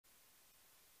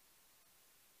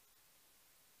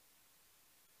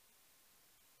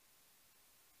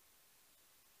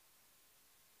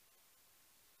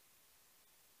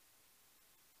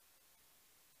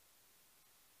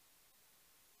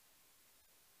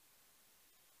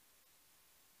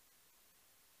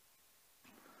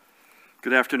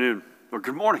Good afternoon, or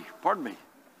good morning, pardon me.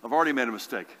 I've already made a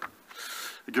mistake.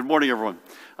 Good morning, everyone.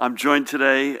 I'm joined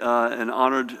today and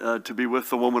honored to be with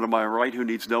the woman to my right who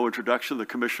needs no introduction, the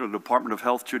Commissioner of the Department of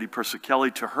Health, Judith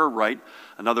Persichilli. To her right,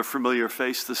 another familiar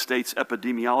face, the state's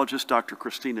epidemiologist, Dr.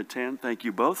 Christina. Thank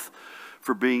you both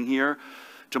for being here.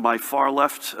 To my far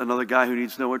left, another guy who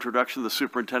needs no introduction, the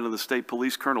Superintendent of the State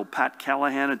Police, Colonel Pat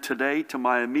Callahan. And today, to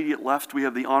my immediate left, we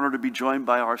have the honor to be joined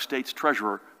by our state's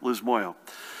treasurer, Maher-Muoio.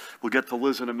 We'll get to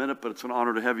Liz in a minute, but it's an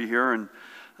honor to have you here. And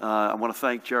I want to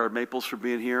thank Jared Maples for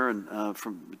being here and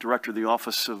from the Director of the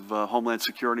Office of Homeland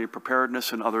Security and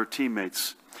Preparedness and other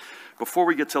teammates. Before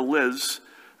we get to Liz,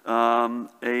 we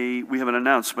have an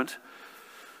announcement.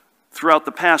 Throughout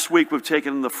the past week, we've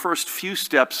taken the first few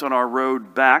steps on our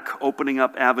road back, opening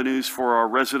up avenues for our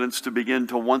residents to begin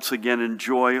to once again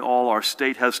enjoy all our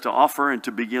state has to offer and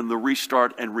to begin the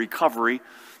restart and recovery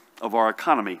of our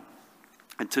economy.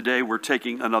 And today we're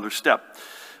taking another step.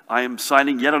 I am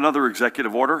signing yet another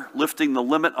executive order, lifting the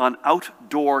limit on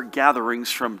outdoor gatherings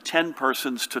from 10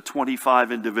 persons to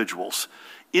 25 individuals.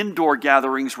 Indoor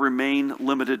gatherings remain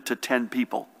limited to 10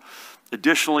 people.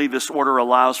 Additionally, this order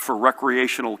allows for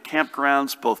recreational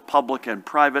campgrounds, both public and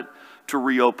private, to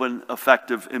reopen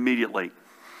effective immediately.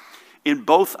 In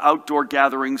both outdoor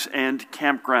gatherings and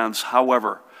campgrounds,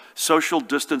 however, social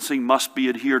distancing must be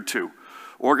adhered to.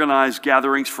 Organized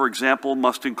gatherings, for example,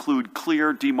 must include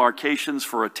clear demarcations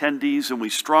for attendees, and we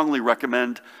strongly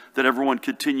recommend that everyone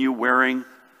continue wearing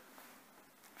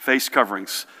face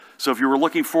coverings. So if you were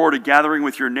looking forward to gathering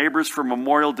with your neighbors for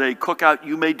Memorial Day cookout,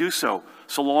 you may do so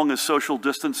long as social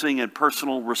distancing and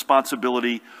personal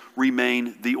responsibility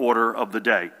remain the order of the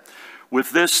day.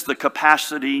 With this, the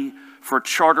capacity for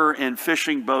charter and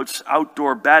fishing boats,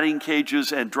 outdoor batting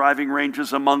cages, and driving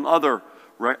ranges, among other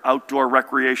outdoor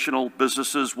recreational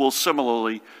businesses, will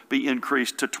similarly be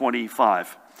increased to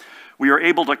 25. We are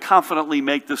able to confidently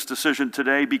make this decision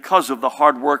today because of the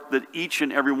hard work that each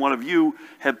and every one of you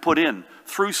have put in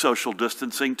through social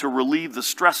distancing to relieve the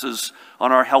stresses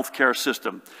on our healthcare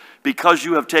system. Because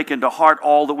you have taken to heart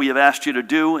all that we have asked you to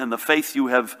do and the faith you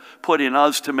have put in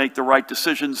us to make the right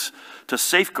decisions to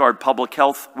safeguard public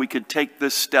health, we could take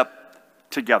this step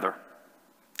together.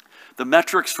 The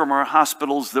metrics from our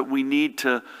hospitals that we need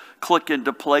to click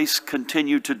into place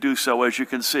continue to do so, as you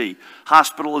can see.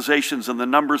 Hospitalizations and the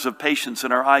numbers of patients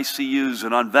in our ICUs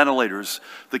and on ventilators,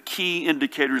 the key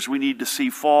indicators we need to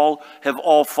see fall, have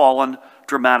all fallen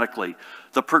dramatically.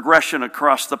 The progression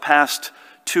across the past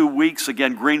 2 weeks,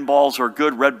 again, green balls are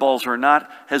good, red balls are not,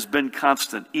 has been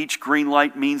constant. Each green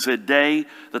light means a day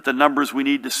that the numbers we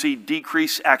need to see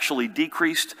decrease actually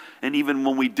decreased, and even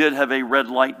when we did have a red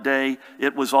light day,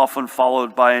 it was often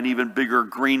followed by an even bigger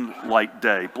green light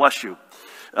day. Bless you.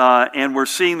 And we're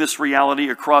seeing this reality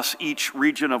across each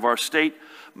region of our state.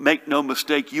 Make no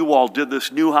mistake, you all did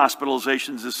this. New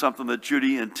hospitalizations is something that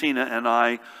Judy and Tina and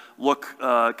I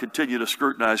continue to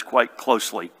scrutinize quite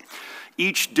closely.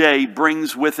 Each day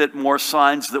brings with it more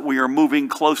signs that we are moving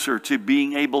closer to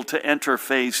being able to enter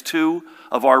phase 2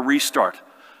 of our restart.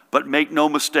 But make no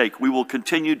mistake, we will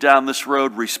continue down this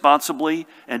road responsibly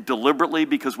and deliberately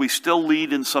because we still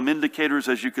lead in some indicators,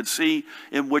 as you can see,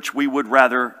 in which we would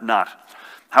rather not.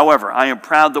 However, I am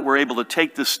proud that we're able to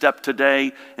take this step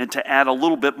today and to add a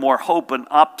little bit more hope and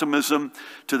optimism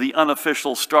to the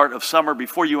unofficial start of summer.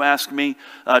 Before you ask me,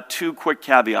 2 quick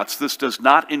caveats. This does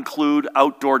not include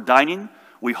outdoor dining.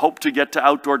 We hope to get to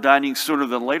outdoor dining sooner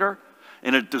than later.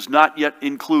 And it does not yet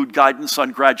include guidance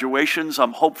on graduations.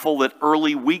 I'm hopeful that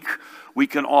early week we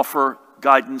can offer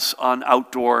guidance on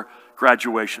outdoor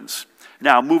graduations.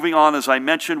 Now, moving on, as I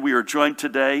mentioned, we are joined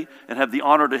today and have the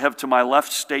honor to have to my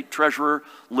left State Treasurer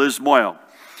Maher-Muoio.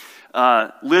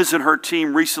 Liz and her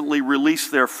team recently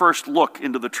released their first look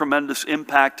into the tremendous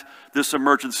impact this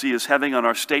emergency is having on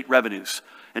our state revenues.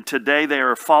 And today they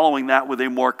are following that with a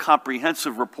more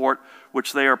comprehensive report,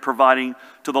 which they are providing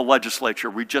to the legislature.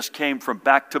 We just came from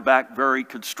back-to-back very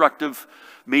constructive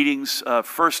meetings,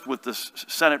 first with the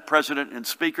Senate President and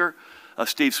Speaker,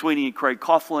 Steve Sweeney and Craig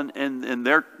Coughlin and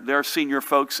their senior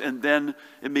folks, and then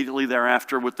immediately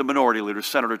thereafter with the minority leaders,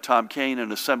 Senator Tom Kean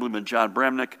and Assemblyman John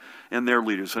Bramnick and their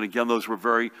leaders. And again, those were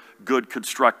very good,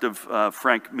 constructive,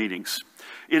 frank meetings.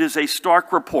 It is a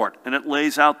stark report, and it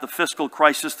lays out the fiscal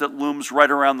crisis that looms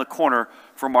right around the corner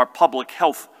from our public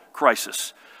health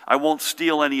crisis. I won't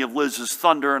steal any of Liz's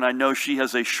thunder, and I know she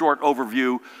has a short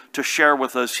overview to share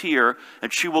with us here,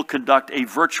 and she will conduct a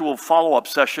virtual follow-up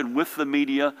session with the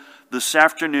media this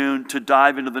afternoon to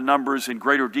dive into the numbers in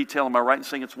greater detail. Am I right in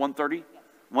saying it's 1:30?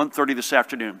 1:30 this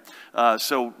afternoon.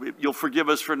 So you'll forgive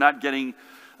us for not getting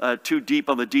too deep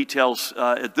on the details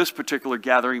at this particular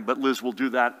gathering, but Liz will do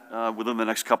that within the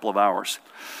next couple of hours.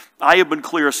 I have been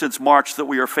clear since March that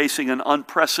we are facing an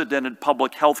unprecedented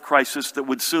public health crisis that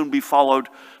would soon be followed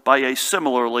by a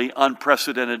similarly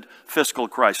unprecedented fiscal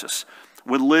crisis.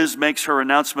 When Liz makes her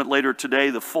announcement later today,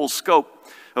 the full scope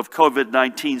of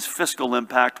COVID-19's fiscal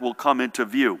impact will come into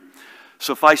view.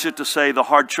 Suffice it to say, the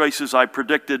hard choices I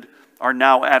predicted are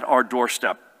now at our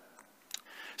doorstep.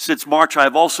 Since March, I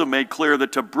have also made clear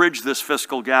that to bridge this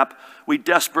fiscal gap, we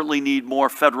desperately need more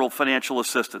federal financial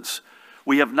assistance.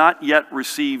 We have not yet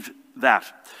received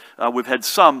that. We've had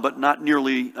some, but not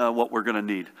nearly what we're going to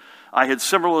need. I had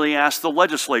similarly asked the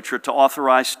legislature to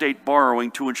authorize state borrowing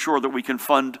to ensure that we can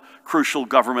fund crucial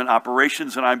government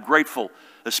operations, and I'm grateful,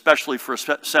 especially for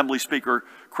Assembly Speaker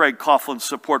Craig Coughlin's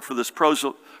support for this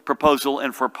proposal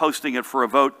and for posting it for a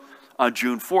vote on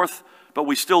June 4th, but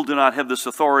we still do not have this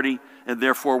authority, and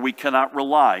therefore we cannot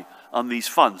rely on these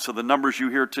funds. So the numbers you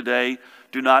hear today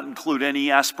do not include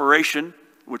any aspiration,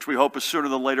 which we hope is sooner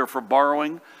than later, for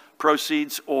borrowing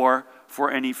proceeds or for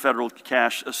any federal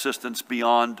cash assistance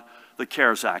beyond the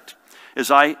CARES Act. As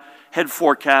I had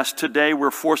forecast, today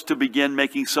we're forced to begin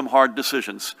making some hard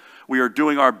decisions. We are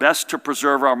doing our best to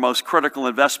preserve our most critical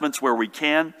investments where we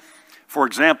can. For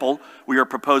example, we are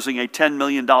proposing a $10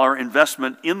 million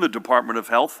investment in the Department of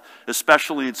Health,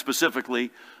 especially and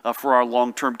specifically for our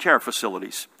long-term care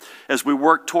facilities. As we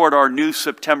work toward our new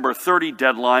September 30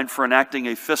 deadline for enacting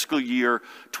a fiscal year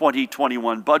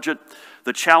 2021 budget,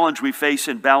 the challenge we face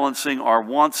in balancing our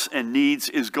wants and needs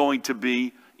is going to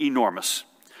be enormous.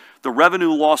 The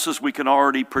revenue losses we can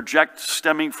already project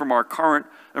stemming from our current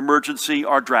emergency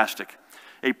are drastic.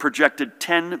 A projected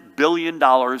 $10 billion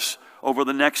over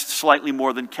the next slightly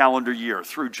more than calendar year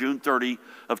through June 30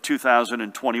 of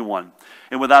 2021.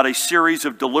 And without a series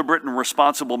of deliberate and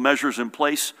responsible measures in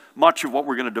place, much of what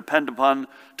we're going to depend upon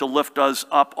to lift us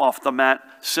up off the mat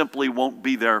simply won't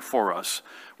be there for us.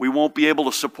 We won't be able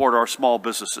to support our small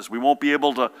businesses. We won't be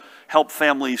able to help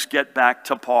families get back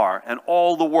to par. And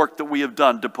all the work that we have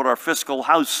done to put our fiscal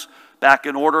house back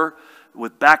in order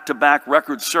with back-to-back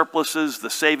record surpluses, the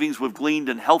savings we've gleaned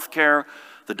in health care,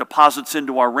 the deposits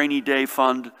into our rainy day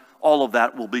fund, all of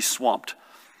that will be swamped.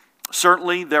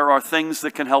 Certainly, there are things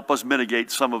that can help us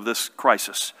mitigate some of this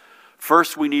crisis.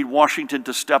 First, we need Washington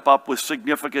to step up with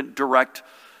significant direct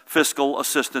fiscal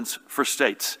assistance for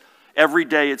states. Every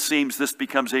day, it seems, this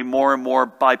becomes a more and more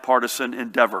bipartisan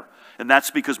endeavor. And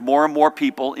that's because more and more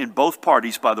people in both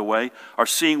parties, by the way, are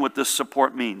seeing what this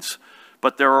support means.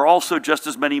 But there are also just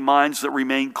as many minds that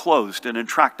remain closed and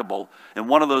intractable, and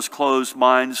one of those closed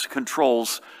minds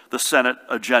controls the Senate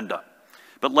agenda.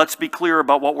 But let's be clear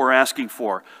about what we're asking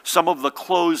for. Some of the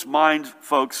closed mind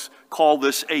folks call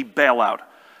this a bailout.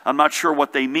 I'm not sure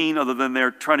what they mean other than they're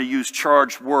trying to use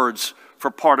charged words for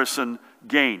partisan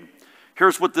gain.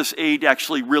 Here's what this aid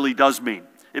actually really does mean.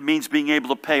 It means being able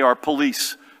to pay our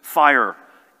police, fire,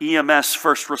 EMS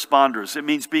first responders. It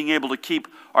means being able to keep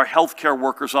our healthcare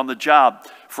workers on the job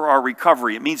for our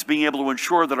recovery. It means being able to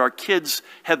ensure that our kids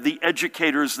have the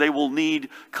educators they will need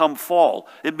come fall.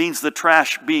 It means the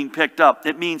trash being picked up.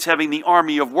 It means having the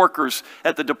army of workers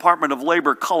at the Department of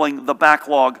Labor culling the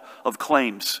backlog of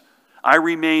claims. I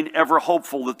remain ever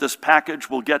hopeful that this package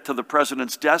will get to the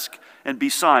President's desk and be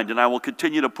signed, and I will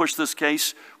continue to push this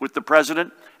case with the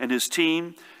President and his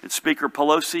team, and Speaker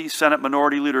Pelosi, Senate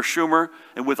Minority Leader Schumer,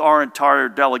 and with our entire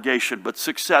delegation. But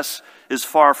success is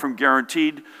far from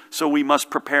guaranteed, so we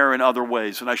must prepare in other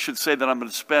ways. And I should say that I'm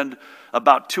going to spend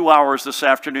about 2 hours this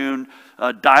afternoon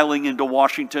dialing into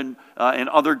Washington and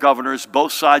other governors,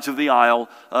 both sides of the aisle,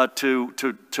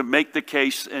 to make the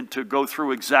case and to go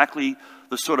through exactly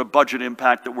the sort of budget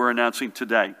impact that we're announcing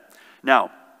today.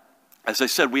 Now, as I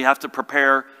said, we have to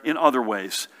prepare in other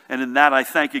ways. And in that, I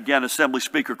thank again Assembly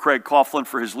Speaker Craig Coughlin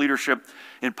for his leadership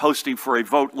in posting for a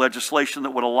vote legislation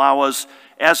that would allow us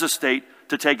as a state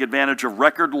to take advantage of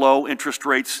record low interest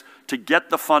rates to get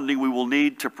the funding we will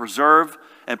need to preserve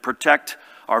and protect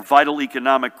our vital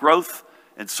economic growth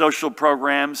and social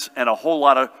programs and a whole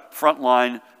lot of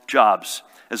frontline jobs.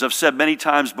 As I've said many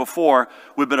times before,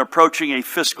 we've been approaching a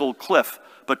fiscal cliff,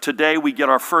 but today we get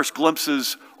our first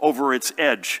glimpses over its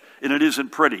edge, and it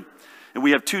isn't pretty. And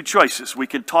we have two choices. We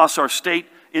can toss our state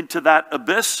into that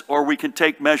abyss, or we can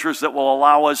take measures that will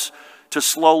allow us to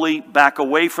slowly back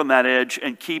away from that edge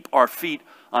and keep our feet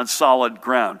on solid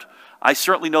ground. I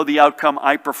certainly know the outcome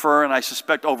I prefer, and I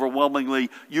suspect overwhelmingly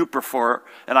you prefer,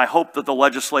 and I hope that the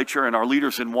legislature and our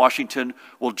leaders in Washington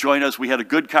will join us. We had a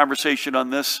good conversation on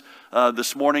this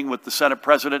morning with the Senate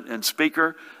President and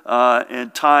Speaker,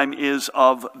 and time is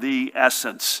of the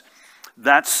essence.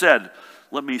 That said,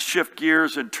 let me shift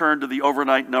gears and turn to the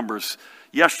overnight numbers.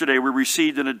 Yesterday, we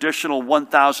received an additional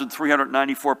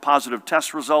 1,394 positive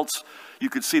test results. You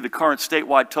can see the current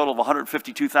statewide total of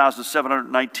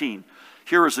 152,719.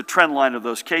 Here is the trend line of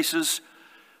those cases.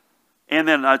 And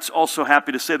then I'm also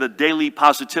happy to say the daily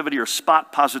positivity or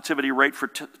spot positivity rate for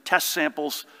test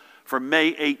samples for May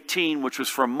 18, which was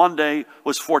from Monday,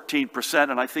 was 14%.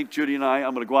 And I think Judy and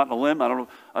I'm going to go out on a limb. I don't know,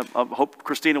 I hope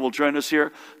Christina will join us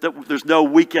here, that there's no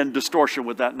weekend distortion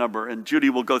with that number. And Judy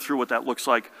will go through what that looks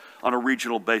like on a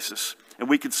regional basis. And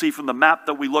we can see from the map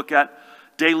that we look at,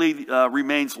 daily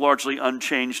remains largely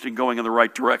unchanged and going in the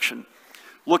right direction.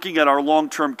 Looking at our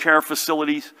long-term care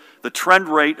facilities, the trend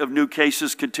rate of new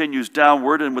cases continues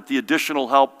downward, and with the additional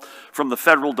help from the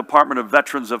Federal Department of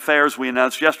Veterans Affairs we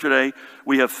announced yesterday,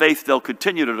 we have faith they'll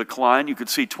continue to decline. You can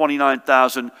see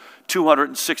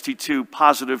 29,262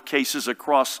 positive cases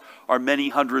across our many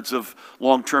hundreds of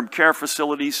long-term care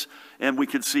facilities, and we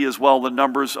can see as well the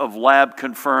numbers of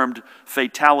lab-confirmed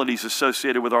fatalities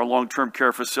associated with our long-term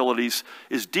care facilities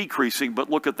is decreasing, but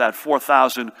look at that,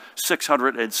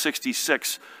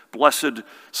 4,666 blessed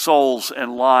souls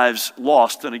and lives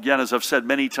lost. And again, as I've said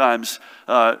many times,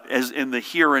 as in the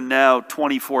here and now,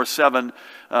 24/7,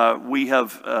 we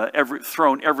have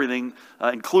thrown everything,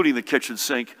 including the kitchen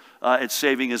sink, at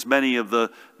saving as many of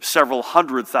the several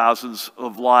hundred thousands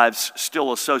of lives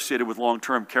still associated with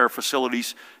long-term care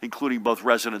facilities, including both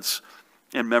residents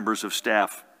and members of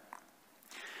staff.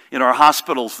 In our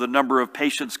hospitals, the number of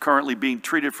patients currently being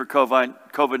treated for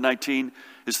COVID-19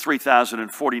 is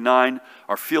 3,049.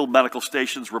 Our field medical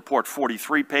stations report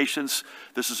 43 patients.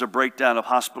 This is a breakdown of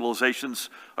hospitalizations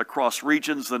across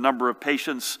regions. The number of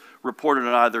patients reported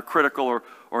in either critical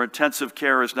or intensive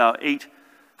care is now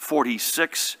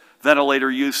 846. Ventilator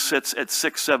use sits at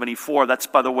 674. That's,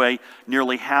 by the way,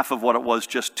 nearly half of what it was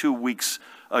just 2 weeks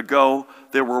ago.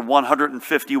 There were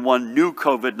 151 new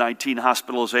COVID-19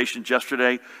 hospitalizations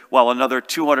yesterday, while another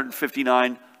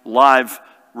 259 live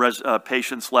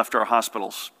patients left our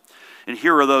hospitals. And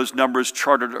here are those numbers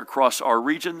charted across our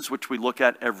regions, which we look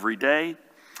at every day.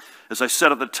 As I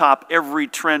said at the top, every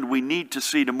trend we need to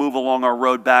see to move along our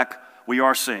road back, we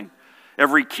are seeing.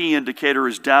 Every key indicator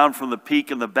is down from the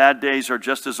peak, and the bad days are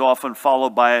just as often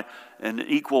followed by an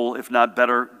equal, if not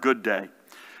better, good day.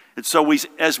 And so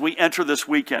as we enter this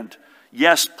weekend,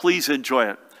 yes, please enjoy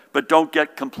it, but don't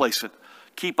get complacent.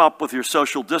 Keep up with your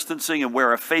social distancing and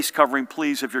wear a face covering,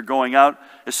 please, if you're going out,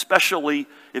 especially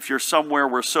if you're somewhere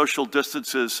where social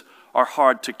distances are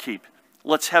hard to keep.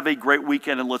 Let's have a great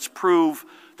weekend, and let's prove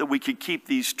that we can keep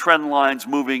these trend lines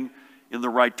moving in the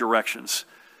right directions.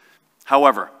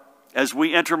 However, as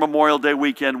we enter Memorial Day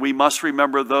weekend, we must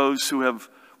remember those who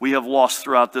we have lost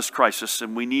throughout this crisis,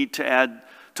 and we need to add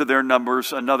to their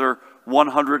numbers another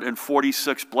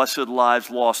 146 blessed lives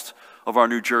lost of our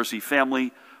New Jersey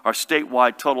family. Our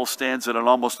statewide total stands at an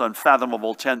almost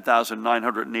unfathomable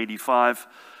 10,985.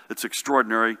 It's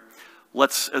extraordinary.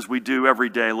 Let's, as we do every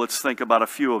day, let's think about a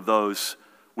few of those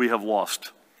we have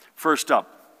lost. First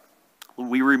up,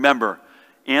 we remember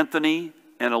Anthony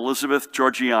and Elizabeth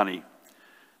Giorgiani.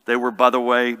 They were, by the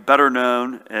way, better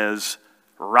known as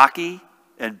Rocky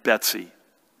and Betsy.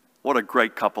 What a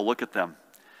great couple. Look at them.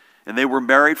 And they were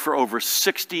married for over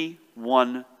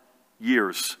 61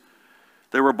 years.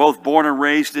 They were both born and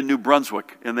raised in New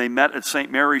Brunswick, and they met at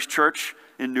St. Mary's Church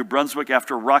in New Brunswick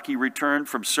after Rocky returned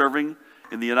from serving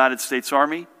in the United States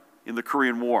Army in the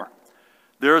Korean War.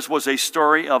 Theirs was a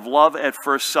story of love at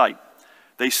first sight.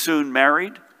 They soon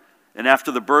married, and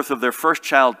after the birth of their first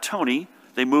child, Tony,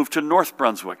 they moved to North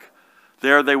Brunswick.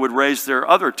 There they would raise their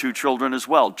other two children as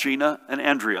well, Gina and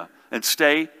Andrea, and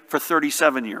stay for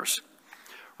 37 years.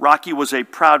 Rocky was a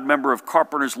proud member of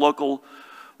Carpenter's Local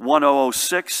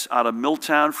 1006 out of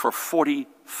Milltown for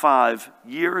 45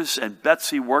 years, and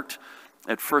Betsy worked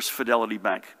at First Fidelity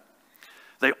Bank.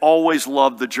 They always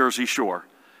loved the Jersey Shore,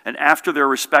 and after their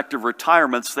respective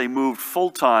retirements, they moved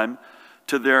full-time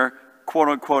to their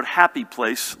quote-unquote happy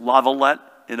place, Lavalette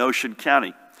in Ocean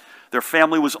County. Their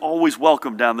family was always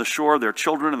welcome down the shore, their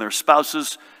children and their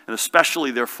spouses, and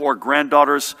especially their 4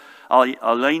 granddaughters,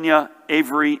 Alenia,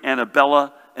 Avery,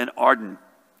 Annabella, and Arden.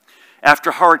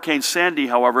 After Hurricane Sandy,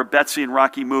 however, Betsy and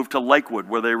Rocky moved to Lakewood,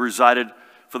 where they resided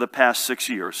for the past 6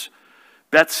 years.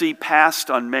 Betsy passed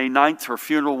on May 9th. Her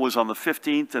funeral was on the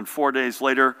 15th, and 4 days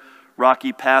later,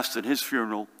 Rocky passed, and his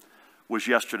funeral was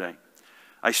yesterday.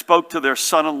 I spoke to their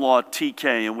son-in-law,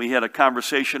 TK, and we had a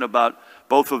conversation about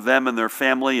both of them and their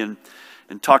family, and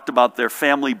talked about their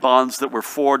family bonds that were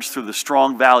forged through the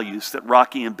strong values that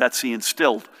Rocky and Betsy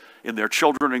instilled in their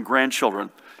children and grandchildren,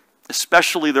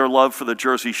 especially their love for the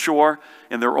Jersey Shore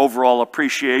and their overall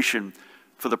appreciation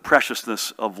for the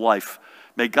preciousness of life.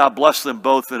 May God bless them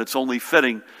both, and it's only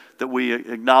fitting that we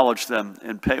acknowledge them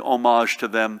and pay homage to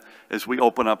them as we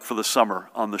open up for the summer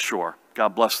on the shore.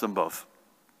 God bless them both.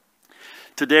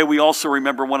 Today we also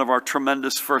remember one of our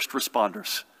tremendous first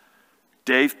responders,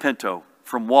 Dave Pinto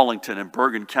from Wallington in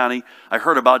Bergen County. I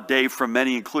heard about Dave from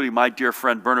many, including my dear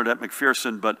friend Bernadette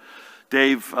McPherson, but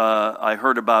Dave I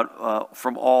heard about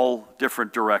from all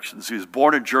different directions. He was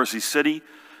born in Jersey City.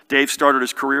 Dave started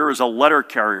his career as a letter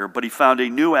carrier, but he found a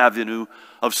new avenue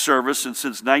of service, and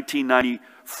since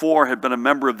 1994 had been a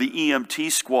member of the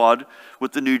EMT squad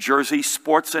with the New Jersey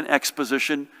Sports and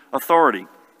Exposition Authority.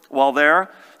 While there,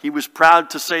 he was proud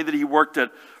to say that he worked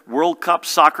at World Cup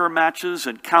soccer matches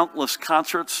and countless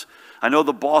concerts. I know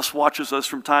the boss watches us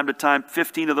from time to time.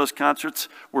 15 of those concerts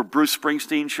were Bruce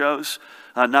Springsteen shows.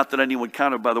 Not that anyone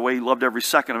counted, by the way. He loved every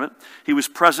second of it. He was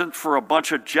present for a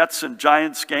bunch of Jets and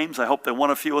Giants games. I hope they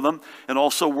won a few of them. And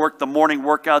also worked the morning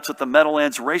workouts at the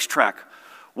Meadowlands racetrack.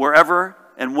 Wherever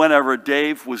and whenever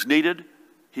Dave was needed,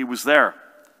 he was there.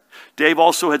 Dave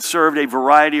also had served a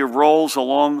variety of roles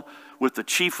along with the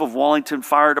chief of Wallington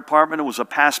Fire Department and was a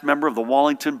past member of the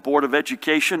Wallington Board of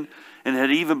Education and had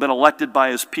even been elected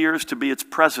by his peers to be its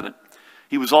president.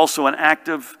 He was also an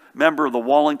active member of the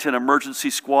Wallington Emergency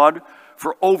Squad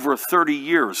for over 30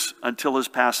 years until his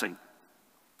passing.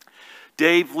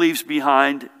 Dave leaves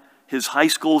behind his high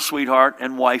school sweetheart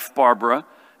and wife, Barbara,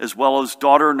 as well as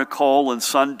daughter Nicole and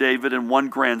son David and one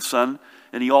grandson,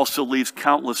 and he also leaves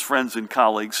countless friends and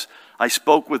colleagues. I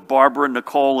spoke with Barbara,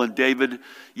 Nicole, and David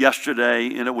yesterday,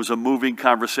 and it was a moving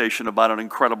conversation about an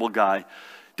incredible guy.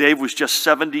 Dave was just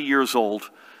 70 years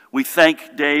old. We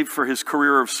thank Dave for his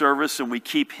career of service, and we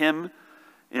keep him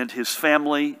and his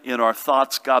family in our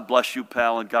thoughts. God bless you,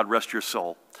 pal, and God rest your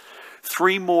soul.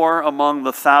 3 more among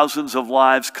the thousands of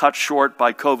lives cut short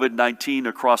by COVID-19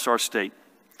 across our state.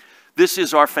 This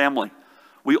is our family.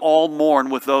 We all mourn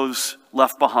with those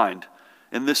left behind.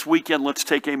 And this weekend, let's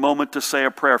take a moment to say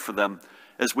a prayer for them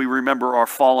as we remember our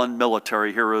fallen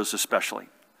military heroes especially.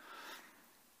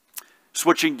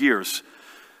 Switching gears,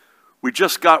 we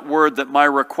just got word that my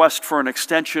request for an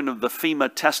extension of the FEMA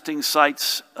testing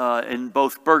sites in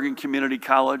both Bergen Community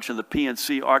College and the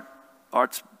PNC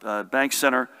Arts Bank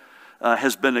Center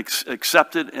has been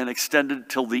accepted and extended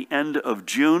till the end of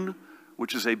June,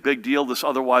 which is a big deal. This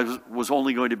otherwise was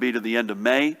only going to be to the end of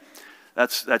May.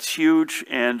 That's huge,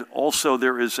 and also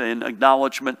there is an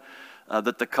acknowledgement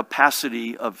that the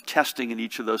capacity of testing in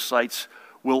each of those sites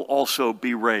will also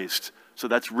be raised. So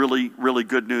that's really, really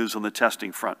good news on the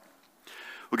testing front.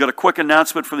 We've got a quick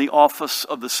announcement from the Office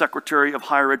of the Secretary of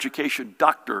Higher Education,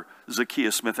 Dr.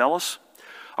 Zakiya Smith-Ellis.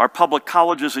 Our public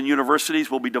colleges and universities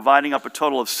will be dividing up a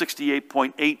total of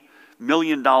 $68.8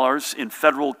 million in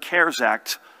federal CARES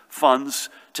Act funds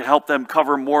to help them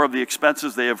cover more of the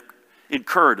expenses they have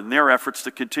incurred in their efforts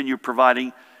to continue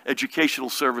providing educational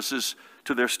services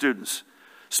to their students.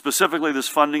 Specifically, this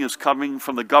funding is coming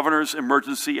from the Governor's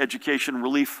Emergency Education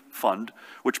Relief Fund,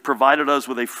 which provided us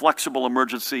with a flexible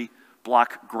emergency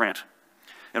block grant.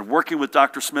 And working with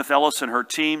Dr. Smith-Ellis and her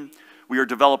team, we are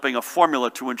developing a formula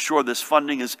to ensure this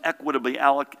funding is equitably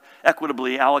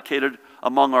allocated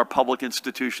among our public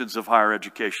institutions of higher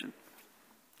education.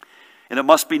 And it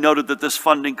must be noted that this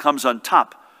funding comes on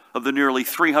top of the nearly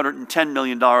 $310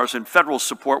 million in federal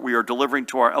support we are delivering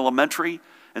to our elementary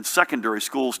and secondary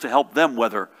schools to help them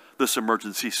weather this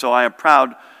emergency. So I am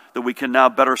proud that we can now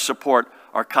better support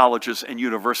our colleges and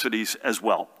universities as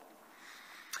well.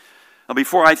 Now,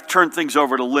 before I turn things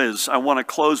over to Liz, I want to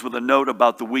close with a note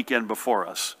about the weekend before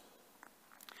us.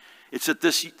 It's at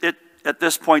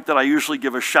this point that I usually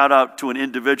give a shout out to an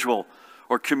individual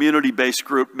or community-based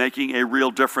group making a real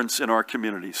difference in our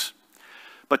communities.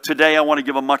 But today I want to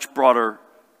give a much broader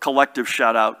collective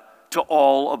shout out to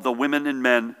all of the women and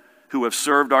men who have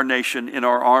served our nation in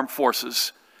our armed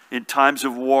forces in times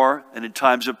of war and in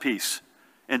times of peace,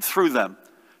 and through them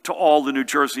to all the New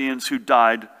Jerseyans who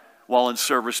died while in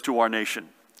service to our nation.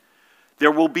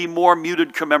 There will be more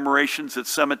muted commemorations at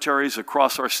cemeteries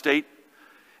across our state,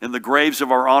 and the graves of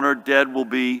our honored dead will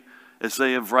be, as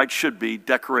they of right should be,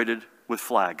 decorated with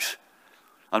flags.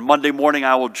 On Monday morning,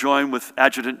 I will join with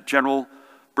Adjutant General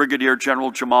Brigadier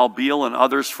General Jamal Beal and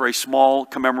others for a small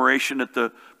commemoration at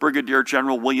the Brigadier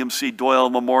General William C. Doyle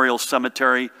Memorial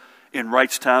Cemetery in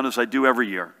Wrightstown, as I do every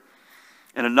year.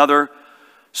 And another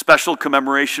Special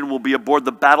commemoration will be aboard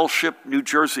the battleship New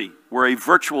Jersey, where a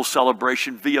virtual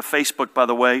celebration via Facebook, by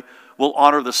the way, will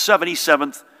honor the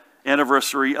 77th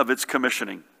anniversary of its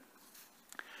commissioning.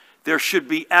 There should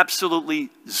be absolutely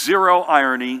zero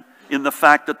irony in the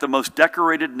fact that the most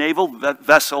decorated naval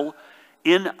vessel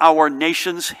in our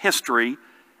nation's history,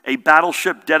 a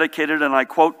battleship dedicated, and I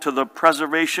quote, to the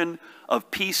preservation of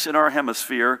peace in our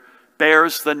hemisphere,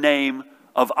 bears the name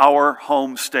of our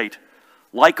home state.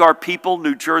 Like our people,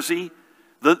 New Jersey,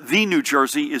 the New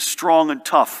Jersey is strong and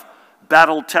tough,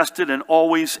 battle-tested, and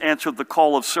always answered the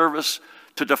call of service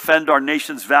to defend our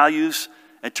nation's values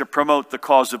and to promote the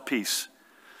cause of peace.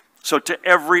 So to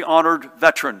every honored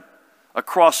veteran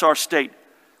across our state,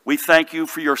 we thank you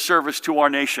for your service to our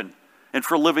nation and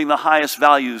for living the highest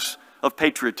values of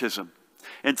patriotism.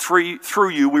 And through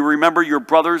you, we remember your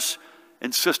brothers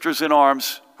and sisters in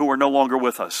arms who are no longer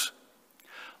with us.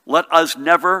 Let us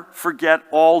never forget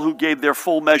all who gave their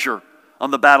full measure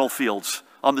on the battlefields,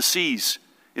 on the seas,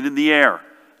 and in the air,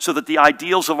 so that the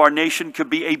ideals of our nation could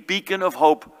be a beacon of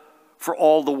hope for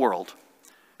all the world.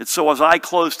 And so as I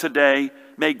close today,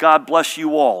 may God bless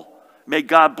you all. May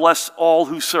God bless all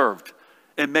who served.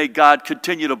 And may God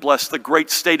continue to bless the great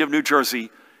state of New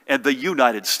Jersey and the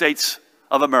United States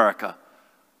of America.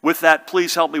 With that,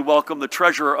 please help me welcome the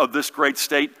treasurer of this great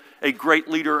state, a great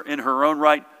leader in her own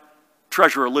right,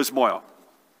 Treasurer Liz Muoio.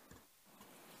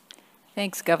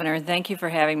 Thanks, Governor, and thank you for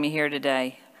having me here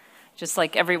today. Just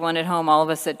like everyone at home, all of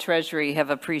us at Treasury have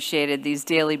appreciated these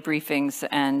daily briefings,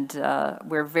 and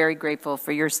we're very grateful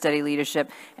for your steady leadership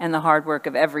and the hard work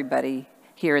of everybody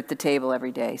here at the table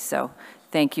every day. So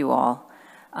thank you all.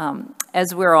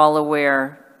 As we're all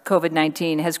aware,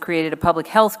 COVID-19 has created a public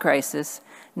health crisis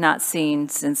not seen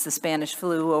since the Spanish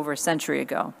flu over a century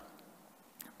ago.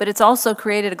 But it's also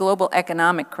created a global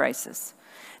economic crisis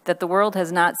that the world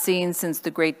has not seen since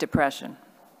the Great Depression.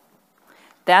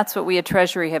 That's what we at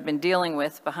Treasury have been dealing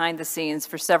with behind the scenes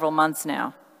for several months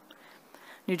now.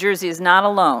 New Jersey is not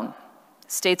alone.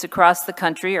 States across the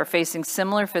country are facing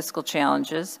similar fiscal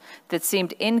challenges that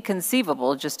seemed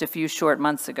inconceivable just a few short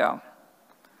months ago.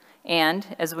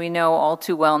 And, as we know all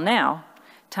too well now,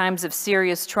 times of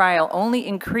serious trial only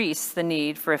increase the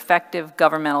need for effective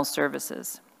governmental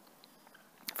services.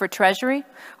 For Treasury,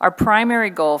 our primary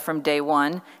goal from day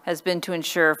one has been to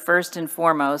ensure, first and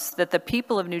foremost, that the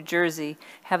people of New Jersey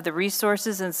have the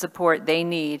resources and support they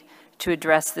need to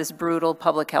address this brutal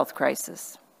public health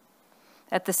crisis.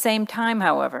 At the same time,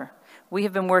 however, we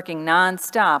have been working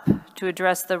nonstop to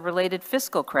address the related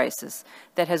fiscal crisis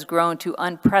that has grown to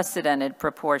unprecedented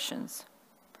proportions.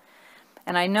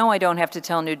 And I know I don't have to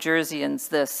tell New Jerseyans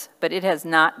this, but it has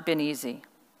not been easy.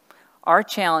 Our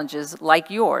challenges,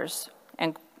 like yours,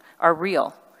 are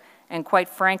real, and quite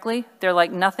frankly, they're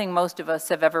like nothing most of us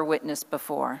have ever witnessed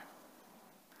before.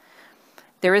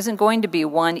 There isn't going to be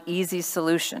one easy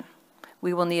solution.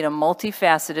 We will need a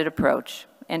multifaceted approach,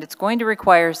 and it's going to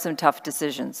require some tough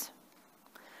decisions.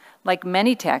 Like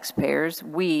many taxpayers,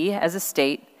 we, as a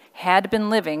state, had been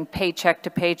living paycheck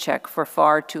to paycheck for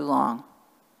far too long.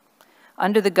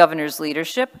 Under the governor's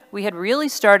leadership, we had really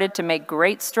started to make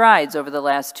great strides over the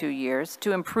last 2 years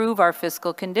to improve our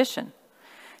fiscal condition,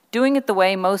 doing it the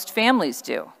way most families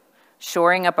do,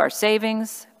 shoring up our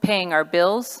savings, paying our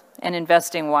bills, and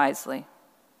investing wisely.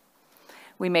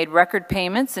 We made record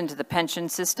payments into the pension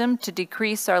system to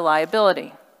decrease our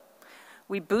liability.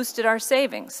 We boosted our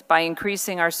savings by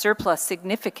increasing our surplus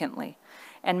significantly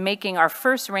and making our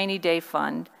first rainy day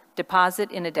fund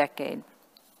deposit in a decade.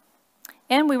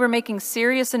 And we were making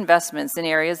serious investments in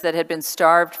areas that had been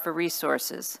starved for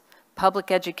resources, public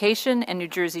education and New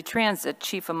Jersey Transit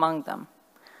chief among them.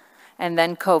 And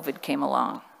then COVID came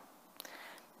along.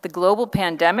 The global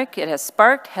pandemic it has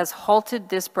sparked has halted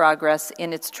this progress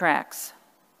in its tracks.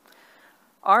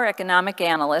 Our economic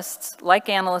analysts, like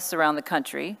analysts around the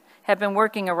country, have been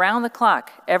working around the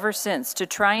clock ever since to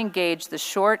try and gauge the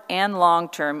short and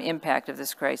long-term impact of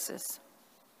this crisis.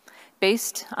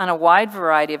 Based on a wide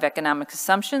variety of economic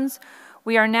assumptions,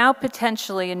 we are now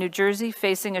potentially in New Jersey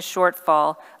facing a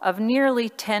shortfall of nearly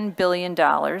 $10 billion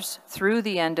through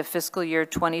the end of fiscal year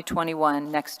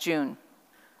 2021 next June.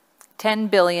 $10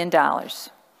 billion.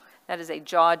 That is a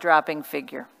jaw-dropping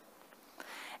figure.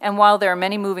 And while there are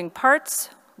many moving parts,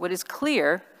 what is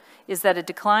clear is that a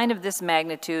decline of this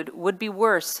magnitude would be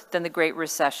worse than the Great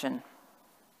Recession.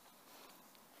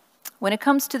 When it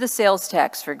comes to the sales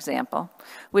tax, for example,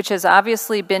 which has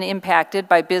obviously been impacted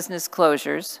by business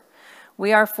closures,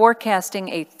 we are forecasting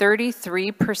a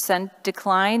 33%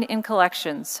 decline in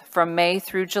collections from May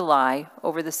through July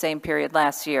over the same period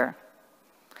last year.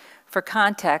 For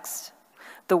context,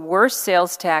 the worst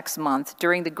sales tax month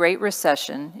during the Great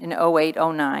Recession in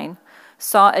 08-09,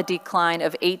 saw a decline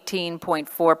of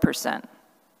 18.4%.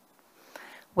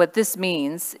 What this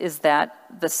means is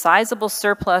that the sizable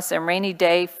surplus and rainy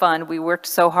day fund we worked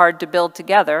so hard to build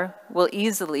together will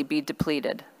easily be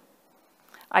depleted.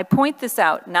 I point this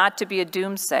out not to be a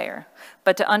doomsayer,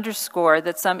 but to underscore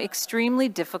that some extremely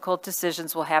difficult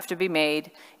decisions will have to be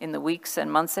made in the weeks and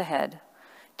months ahead,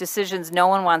 decisions no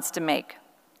one wants to make,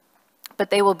 but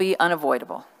they will be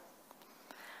unavoidable.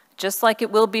 Just like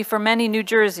it will be for many New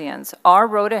Jerseyans, our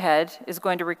road ahead is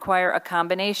going to require a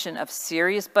combination of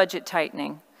serious budget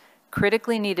tightening,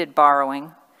 critically needed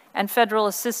borrowing, and federal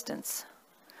assistance,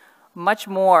 much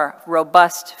more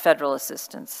robust federal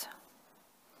assistance.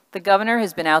 The governor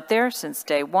has been out there since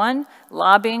day one,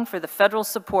 lobbying for the federal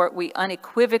support we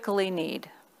unequivocally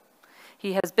need.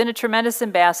 He has been a tremendous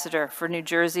ambassador for New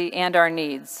Jersey and our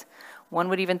needs. One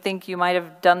would even think you might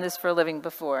have done this for a living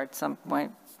before at some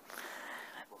point.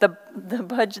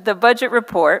 The budget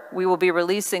report we will be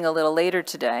releasing a little later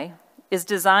today is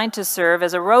designed to serve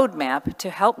as a roadmap to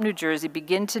help New Jersey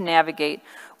begin to navigate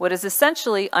what is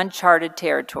essentially uncharted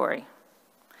territory.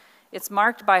 It's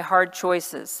marked by hard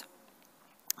choices,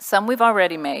 some we've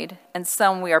already made and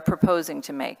some we are proposing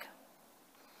to make.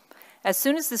 As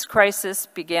soon as this crisis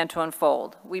began to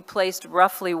unfold, we placed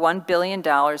roughly $1 billion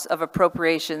of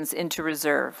appropriations into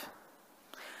reserve.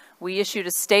 We issued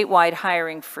a statewide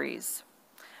hiring freeze,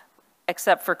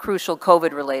 except for crucial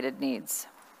COVID-related needs.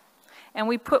 And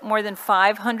we put more than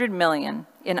 $500 million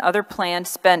in other planned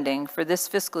spending for this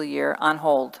fiscal year on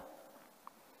hold.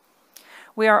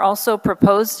 We are also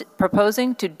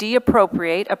proposing to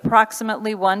deappropriate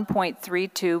approximately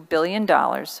 $1.32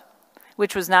 billion,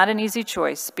 which was not an easy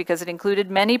choice because it included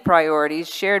many priorities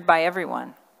shared by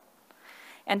everyone.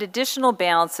 And additional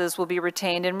balances will be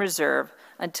retained in reserve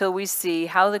until we see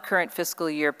how the current fiscal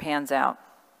year pans out.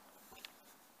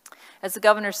 As the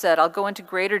governor said, I'll go into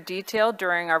greater detail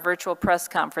during our virtual press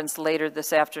conference later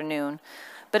this afternoon,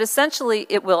 but essentially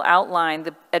it will outline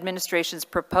the administration's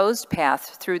proposed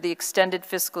path through the extended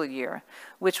fiscal year,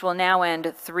 which will now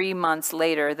end 3 months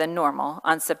later than normal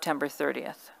on September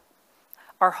 30th.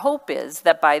 Our hope is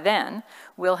that by then,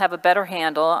 we'll have a better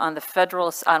handle on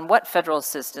what federal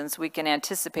assistance we can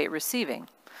anticipate receiving.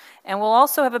 And we'll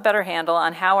also have a better handle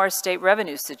on how our state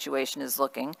revenue situation is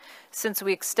looking, since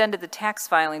we extended the tax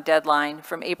filing deadline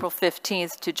from April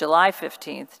 15th to July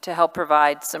 15th to help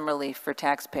provide some relief for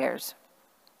taxpayers.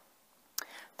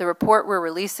 The report we're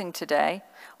releasing today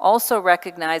also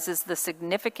recognizes the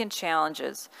significant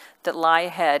challenges that lie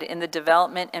ahead in the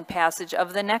development and passage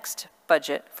of the next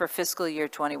budget for fiscal year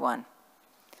 21.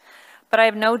 But I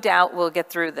have no doubt we'll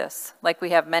get through this, like we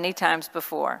have many times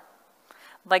before.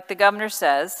 Like the governor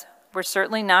says, we're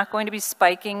certainly not going to be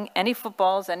spiking any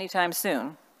footballs anytime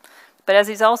soon. But as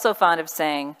he's also fond of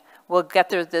saying, we'll get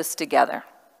through this together.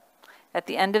 At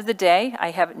the end of the day,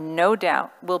 I have no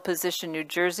doubt we'll position New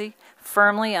Jersey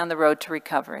firmly on the road to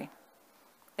recovery.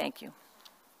 Thank you.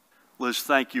 Liz,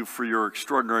 thank you for your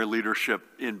extraordinary leadership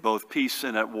in both peace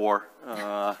and at war.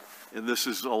 And this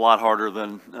is a lot harder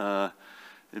than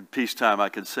in peacetime, I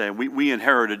can say. We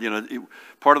inherited,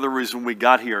 part of the reason we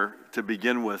got here to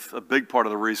begin with, a big part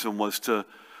of the reason was to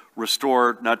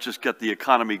restore, not just get the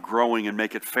economy growing and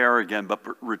make it fair again, but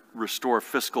restore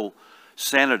fiscal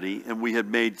sanity. And we had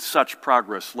made such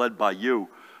progress led by you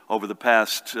over the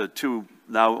past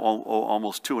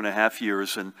almost 2.5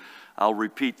 years. And I'll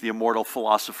repeat the immortal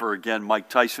philosopher again, Mike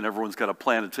Tyson, everyone's got a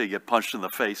plan until you get punched in the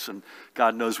face. And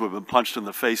God knows we've been punched in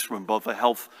the face from both a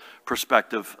health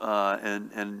perspective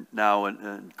and now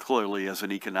and clearly as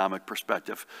an economic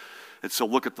perspective. And so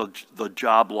look at the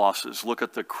job losses, look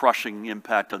at the crushing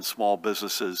impact on small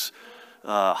businesses,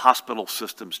 hospital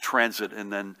systems, transit,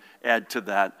 and then add to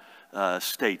that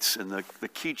states. And the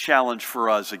key challenge for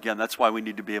us, again, that's why we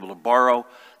need to be able to borrow.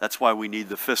 That's why we need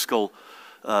the fiscal,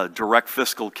 direct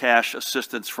fiscal cash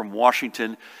assistance from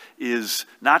Washington, is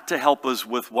not to help us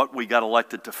with what we got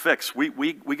elected to fix.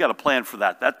 We got a plan for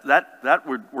that. That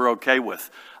we're okay with.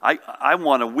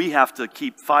 We have to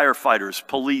keep firefighters,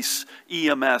 police,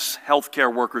 EMS,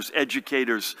 healthcare workers,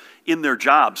 educators in their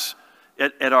jobs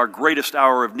at our greatest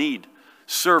hour of need,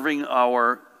 serving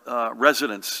our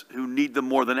residents who need them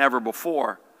more than ever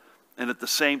before, and at the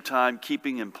same time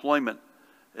keeping employment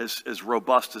as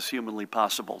robust as humanly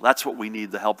possible. That's what we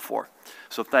need the help for.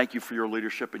 So thank you for your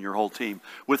leadership and your whole team.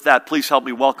 With that, please help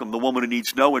me welcome the woman who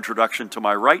needs no introduction to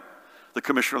my right, the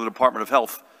Commissioner of the Department of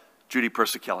Health, Judith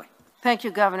Persichilli. Thank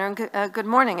you, Governor. Good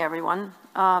morning, everyone.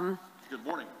 Good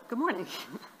morning. Good morning.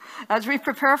 As we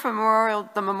prepare for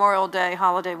the Memorial Day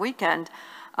holiday weekend,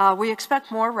 We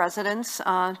expect more residents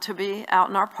to be out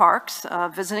in our parks,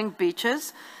 visiting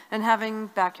beaches, and having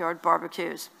backyard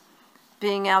barbecues.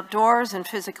 Being outdoors and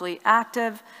physically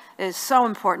active is so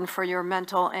important for your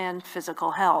mental and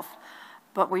physical health,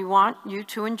 but we want you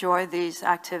to enjoy these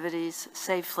activities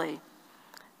safely.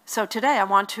 So today I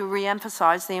want to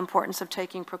reemphasize the importance of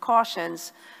taking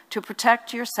precautions to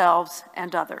protect yourselves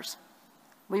and others.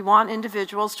 We want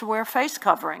individuals to wear face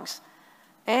coverings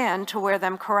and to wear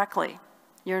them correctly.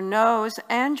 Your nose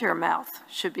and your mouth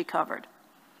should be covered.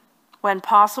 When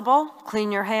possible,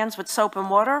 clean your hands with soap and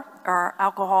water or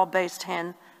alcohol-based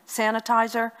hand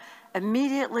sanitizer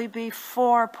immediately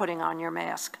before putting on your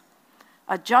mask,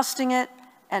 adjusting it,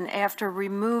 and after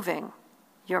removing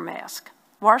your mask.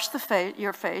 Wash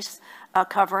your face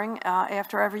covering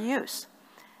after every use.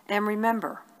 And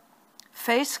remember,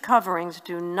 face coverings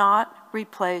do not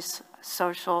replace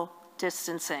social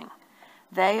distancing.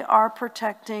 They are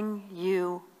protecting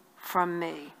you from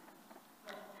me.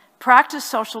 Practice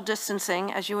social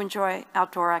distancing as you enjoy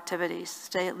outdoor activities.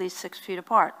 Stay at least 6 feet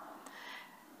apart.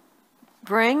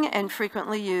 Bring and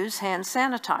frequently use hand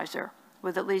sanitizer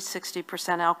with at least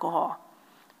 60% alcohol.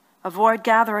 Avoid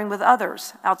gathering with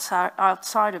others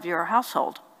outside of your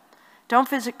household. Don't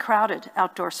visit crowded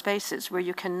outdoor spaces where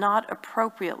you cannot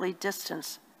appropriately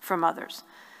distance from others.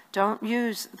 Don't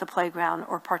use the playground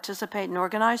or participate in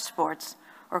organized sports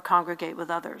or congregate with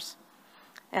others.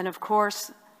 And of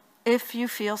course, if you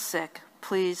feel sick,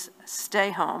 please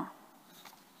stay home.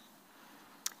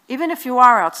 Even if you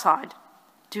are outside,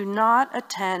 do not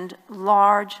attend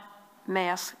large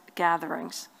mass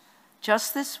gatherings.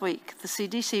 Just this week, the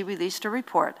CDC released a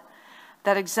report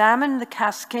that examined the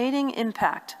cascading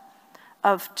impact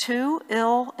of 2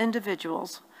 ill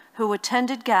individuals who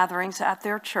attended gatherings at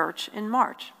their church in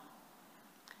March.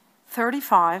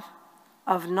 35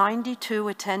 of 92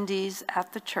 attendees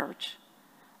at the church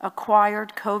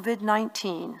acquired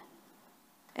COVID-19,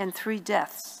 and 3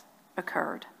 deaths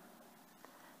occurred.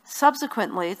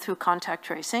 Subsequently, through contact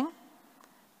tracing,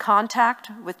 contact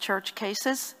with church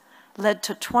cases led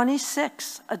to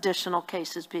 26 additional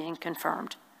cases being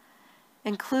confirmed,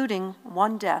 including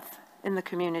 1 death in the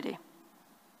community.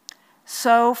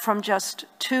 So, from just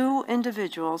 2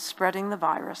 individuals spreading the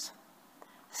virus,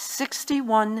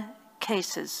 61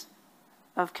 cases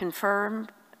of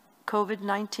confirmed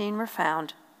COVID-19 were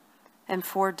found, and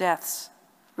 4 deaths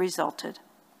resulted.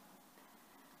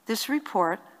 This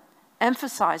report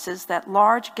emphasizes that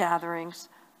large gatherings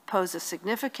pose a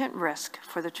significant risk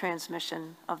for the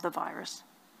transmission of the virus.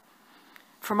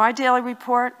 For my daily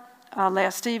report,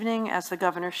 last evening, as the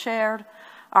governor shared,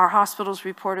 our hospitals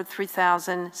reported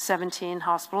 3,017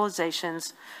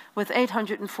 hospitalizations with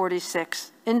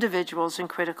 846 individuals in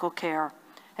critical care,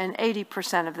 and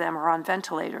 80% of them are on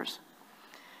ventilators.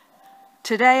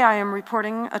 Today, I am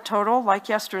reporting a total, like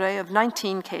yesterday, of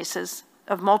 19 cases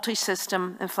of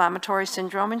multi-system inflammatory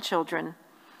syndrome in children.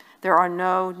 There are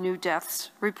no new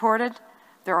deaths reported.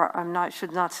 I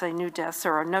should not say new deaths,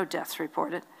 there are no deaths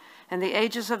reported. And the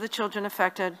ages of the children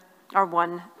affected are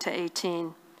 1 to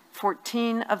 18.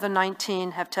 14 of the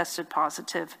 19 have tested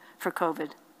positive for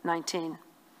COVID-19.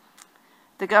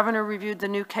 The governor reviewed the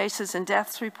new cases and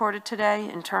deaths reported today.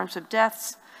 In terms of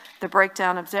deaths, the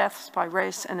breakdown of deaths by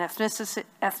race and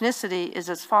ethnicity is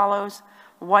as follows: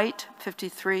 white,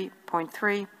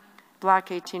 53.3, black,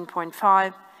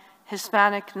 18.5,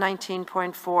 Hispanic,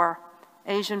 19.4,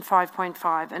 Asian,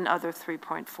 5.5, and other,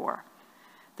 3.4.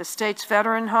 The state's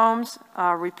veteran homes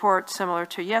report similar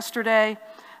to yesterday,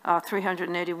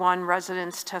 381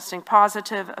 residents testing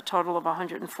positive, a total of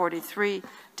 143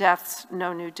 deaths,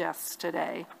 no new deaths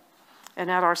today. And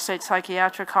at our state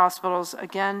psychiatric hospitals,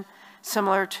 again,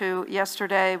 similar to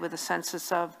yesterday, with a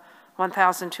census of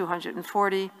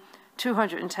 1,240,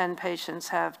 210 patients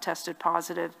have tested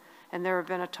positive, and there have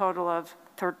been a total of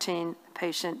 13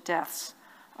 patient deaths,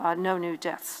 no new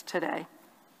deaths today.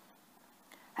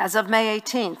 As of May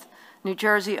 18th, New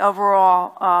Jersey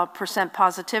overall percent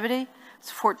positivity is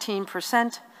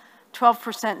 14%,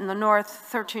 12% in the north,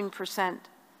 13%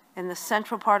 in the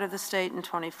central part of the state, and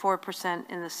 24%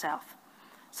 in the south.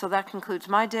 So that concludes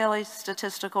my daily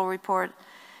statistical report.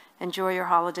 Enjoy your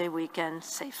holiday weekend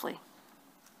safely.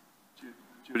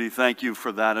 Judy, thank you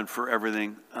for that and for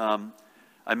everything.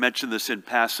 I mentioned this in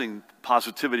passing,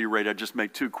 positivity rate. I just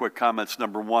make 2 quick comments.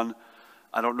 Number 1,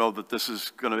 I don't know that this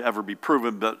is going to ever be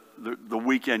proven, but the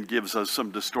weekend gives us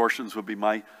some distortions, would be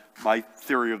my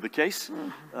theory of the case.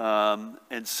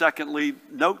 And secondly,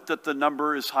 note that the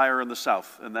number is higher in the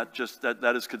south, and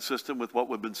that is consistent with what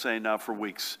we've been saying now for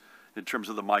weeks in terms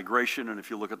of the migration. And if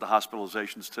you look at the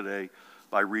hospitalizations today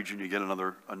by region, you get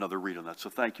another read on that. So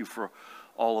thank you for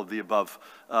all of the above.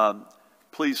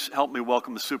 Please help me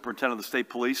welcome the Superintendent of the State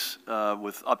Police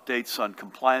with updates on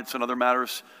compliance and other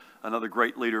matters. Another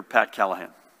great leader, Pat Callahan.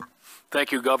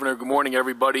 Thank you, Governor. Good morning,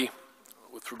 everybody.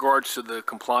 With regards to the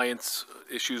compliance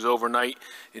issues overnight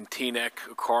in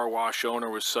Teaneck, a car wash owner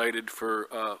was cited for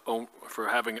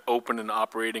having open and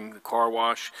operating the car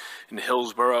wash. In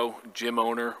Hillsborough, gym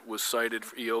owner was cited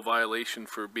for EO violation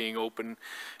for being open.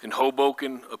 In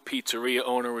Hoboken, a pizzeria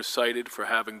owner was cited for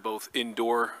having both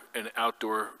indoor and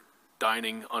outdoor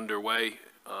dining underway,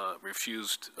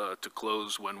 refused to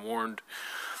close when warned.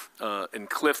 In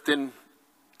Clifton,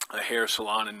 a hair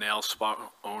salon and nail spa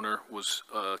owner was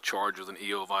charged with an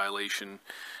EO violation.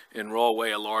 In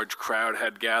Rawway, a large crowd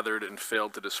had gathered and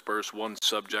failed to disperse. One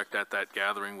subject at that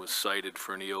gathering was cited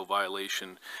for an EO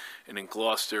violation. And in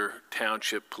Gloucester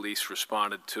Township, police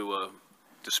responded to a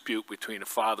dispute between a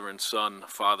father and son. The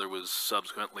father was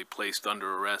subsequently placed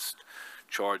under arrest,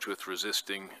 charged with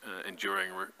resisting, and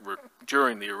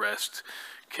during the arrest,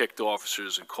 kicked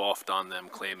officers and coughed on them,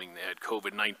 claiming they had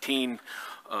COVID-19.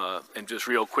 And just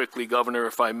real quickly, Governor,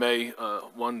 if I may,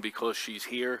 one, because she's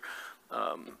here,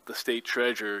 the State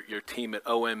Treasurer, your team at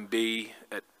OMB,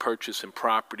 at Purchase and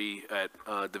Property,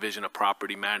 at Division of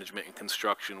Property Management and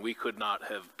Construction, we could not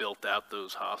have built out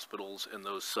those hospitals and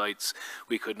those sites.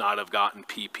 We could not have gotten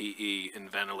PPE and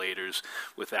ventilators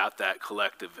without that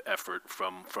collective effort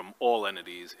from all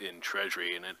entities in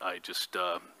Treasury. And I just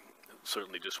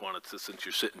certainly just wanted to, since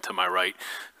you're sitting to my right,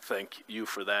 thank you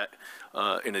for that,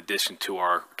 in addition to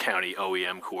our county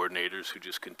OEM coordinators who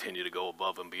just continue to go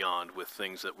above and beyond with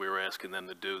things that we were asking them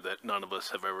to do that none of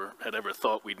us had ever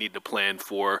thought we'd need to plan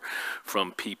for,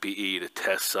 from PPE to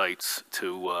test sites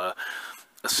to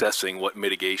assessing what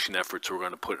mitigation efforts we're going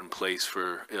to put in place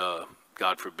for,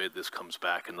 God forbid, this comes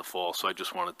back in the fall. So I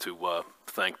just wanted to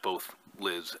thank both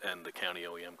Liz and the county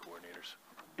OEM coordinators.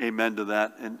 Amen to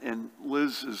that. And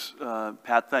Liz,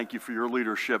 Pat, thank you for your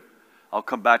leadership. I'll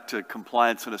come back to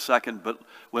compliance in a second, but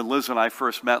when Liz and I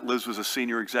first met, Liz was a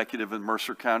senior executive in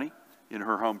Mercer County, in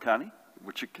her home county,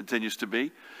 which it continues to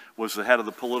be, was the head of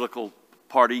the political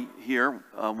party here,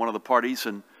 one of the parties,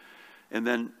 and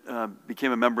then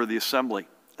became a member of the Assembly,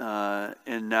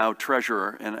 and now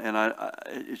treasurer. And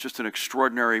it's just an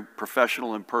extraordinary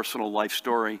professional and personal life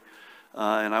story.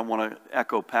 And I want to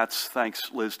echo Pat's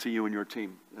thanks, Liz, to you and your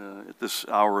team at this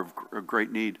hour of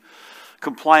great need.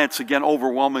 Compliance, again,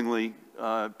 overwhelmingly,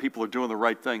 people are doing the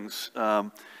right things.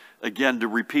 Again, to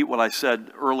repeat what I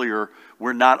said earlier,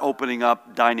 we're not opening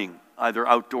up dining, either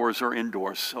outdoors or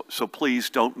indoors. So please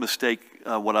don't mistake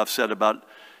what I've said about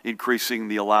increasing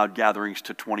the allowed gatherings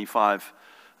to 25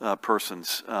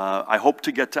 persons. I hope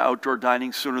to get to outdoor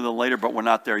dining sooner than later, but we're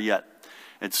not there yet.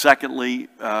 And secondly,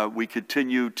 we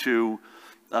continue to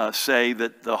say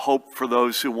that the hope for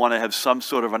those who want to have some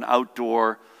sort of an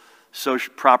outdoor,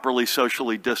 properly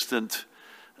socially distant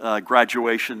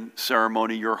graduation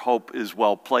ceremony, your hope is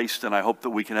well placed, and I hope that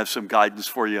we can have some guidance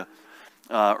for you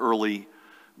early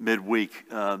midweek.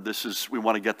 We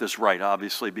want to get this right,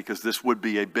 obviously, because this would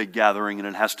be a big gathering and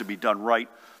it has to be done right.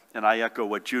 And I echo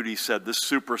what Judy said, this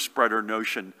super spreader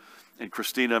notion, and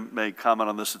Christina may comment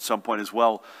on this at some point as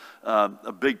well.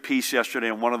 A big piece yesterday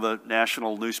in one of the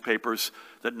national newspapers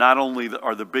that not only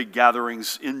are the big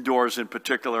gatherings indoors in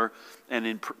particular and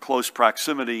in close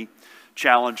proximity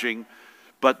challenging,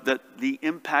 but that the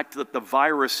impact that the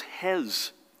virus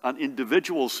has on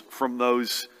individuals from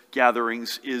those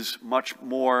gatherings is much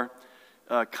more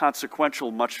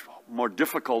consequential, much more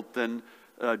difficult than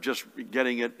just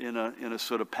getting it in a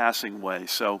sort of passing way.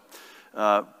 So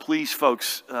please,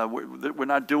 folks, we're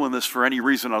not doing this for any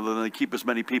reason other than to keep as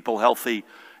many people healthy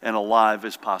and alive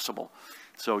as possible.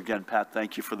 So again, Pat,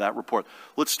 thank you for that report.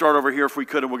 Let's start over here if we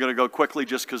could, and we're going to go quickly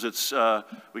just because it's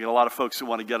we got a lot of folks who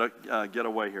want to get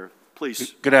away here.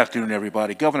 Please. Good afternoon,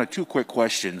 everybody. Governor, two quick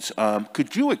questions.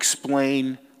 Could you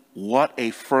explain what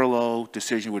a furlough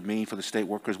decision would mean for the state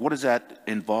workers? What does that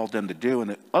involve them to do?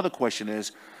 And the other question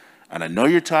is, and I know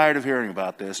you're tired of hearing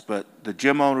about this, but the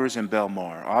gym owners in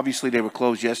Belmar, obviously they were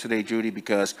closed yesterday, Judy,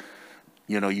 because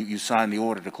you signed the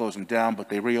order to close them down, but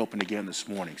they reopened again this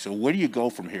morning. So where do you go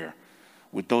from here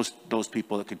with those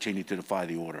people that continue to defy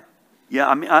the order? Yeah,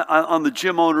 I mean, on the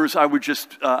gym owners, I would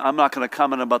just, I'm not going to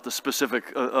comment about the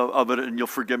specific of it, and you'll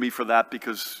forgive me for that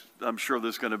because I'm sure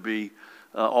there's going to be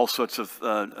all sorts of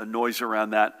noise around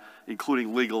that,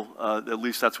 including legal, at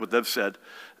least that's what they've said.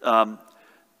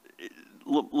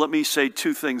 Let me say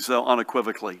two things, though,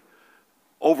 unequivocally.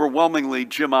 Overwhelmingly,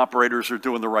 gym operators are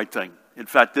doing the right thing. In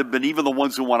fact, they've been, even the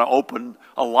ones who want to open,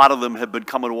 a lot of them have been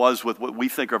coming to us with what we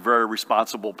think are very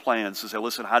responsible plans to say,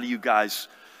 listen, how do you guys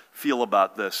feel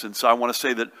about this. And so I want to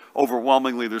say that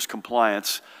overwhelmingly there's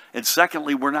compliance. And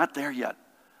secondly, we're not there yet.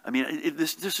 I mean,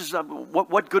 this is,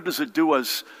 what good does it do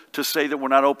us to say that we're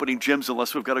not opening gyms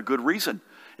unless we've got a good reason?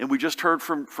 And we just heard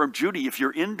from Judy, if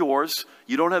you're indoors,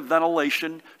 you don't have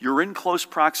ventilation, you're in close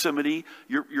proximity,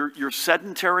 you're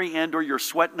sedentary and or you're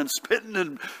sweating and spitting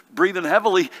and breathing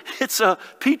heavily, it's a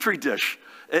petri dish.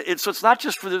 So it's not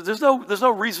just for, there's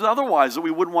no reason otherwise that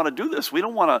we wouldn't want to do this. We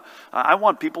don't want to, I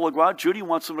want people to go out, Judy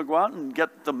wants them to go out and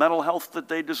get the mental health that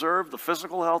they deserve, the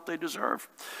physical health they deserve.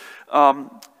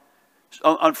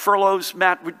 On furloughs,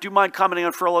 Matt, do you mind commenting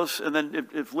on furloughs? And then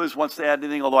if Liz wants to add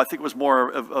anything, although I think it was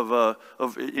more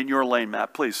of in your lane,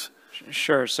 Matt, please.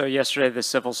 Sure. So yesterday, the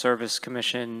Civil Service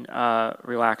Commission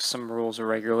relaxed some rules or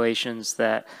regulations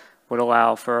that would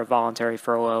allow for a voluntary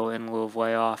furlough in lieu of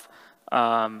layoff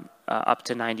up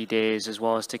to 90 days, as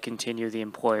well as to continue the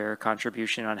employer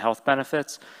contribution on health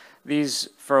benefits.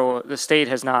 The state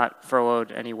has not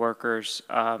furloughed any workers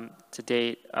to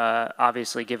date.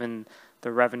 Obviously, given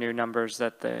the revenue numbers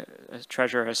that the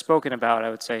treasurer has spoken about,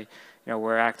 I would say,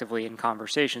 we're actively in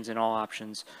conversations, and all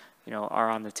options,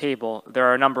 are on the table. There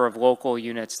are a number of local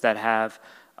units that have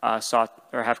sought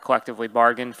or have collectively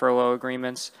bargained furlough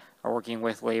agreements, are working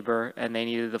with labor, and they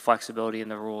needed the flexibility in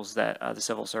the rules that the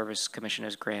Civil Service Commission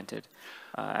has granted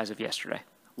as of yesterday.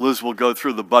 Liz will go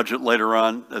through the budget later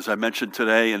on, as I mentioned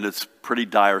today, and it's pretty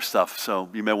dire stuff. So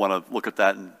you may want to look at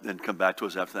that and come back to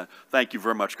us after that. Thank you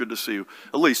very much. Good to see you.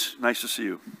 Elise, nice to see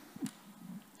you.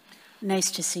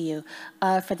 Nice to see you.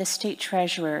 For the state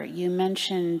treasurer, you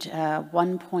mentioned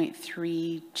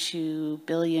 $1.32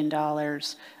 billion.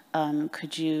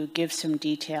 Could you give some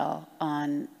detail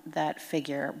on that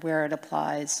figure, where it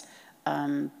applies,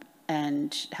 and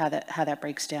how that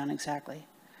breaks down exactly?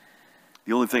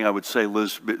 The only thing I would say,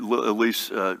 Liz,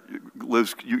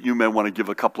 you may want to give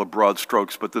a couple of broad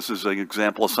strokes, but this is an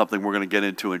example of something we're going to get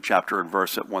into in chapter and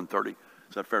verse at 1:30. Is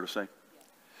that fair to say?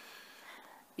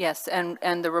 Yes,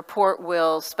 and the report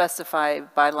will specify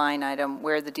by line item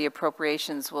where the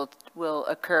deappropriations will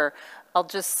occur. I'll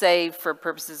just say, for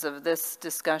purposes of this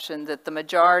discussion, that the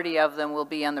majority of them will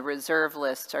be on the reserve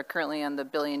list, are currently on the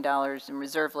 $1 billion in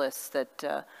reserve lists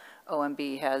that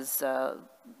OMB has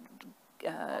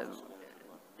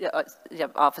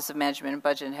Office of Management and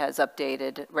Budget has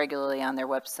updated regularly on their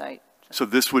website. So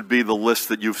this would be the list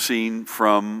that you've seen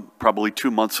from probably 2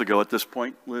 months ago at this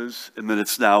point, Liz, and then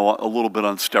it's now a little bit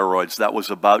on steroids. That was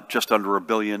about just under $1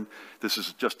 billion. This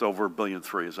is just over $1.3 billion,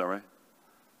 is that right?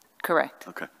 Correct.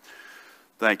 Okay.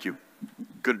 Thank you.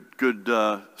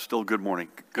 Still good morning.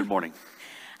 Good morning.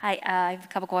 Hi, I have a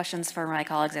couple questions for my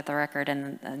colleagues at the Record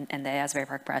and the Asbury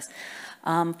Park Press.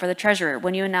 For the Treasurer,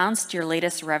 when you announced your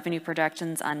latest revenue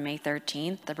projections on May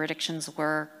 13th, the predictions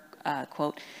were,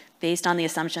 quote, based on the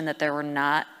assumption that there will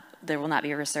not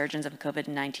be a resurgence of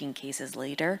COVID-19 cases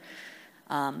later.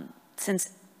 Since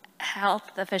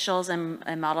health officials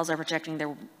and models are projecting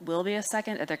there will be a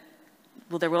second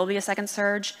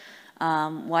surge,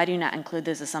 why do you not include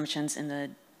those assumptions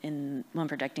when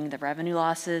projecting the revenue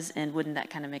losses, and wouldn't that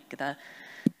kind of make the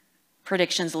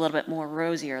predictions a little bit more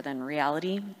rosier than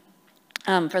reality?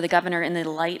 For the governor, in the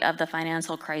light of the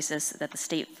financial crisis that the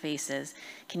state faces,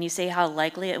 can you say how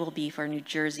likely it will be for New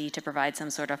Jersey to provide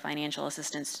some sort of financial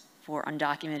assistance for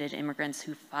undocumented immigrants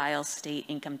who file state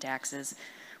income taxes,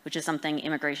 which is something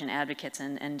immigration advocates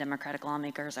and Democratic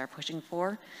lawmakers are pushing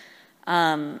for?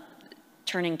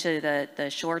 Turning to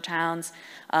the shore towns,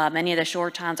 many of the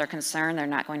shore towns are concerned they're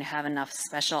not going to have enough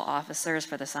special officers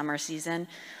for the summer season.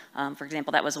 For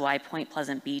example, that was why Point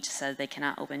Pleasant Beach said they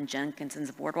cannot open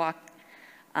Jenkinson's Boardwalk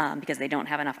because they don't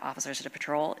have enough officers to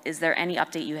patrol. Is there any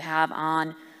update you have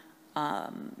on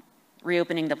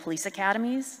reopening the police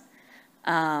academies?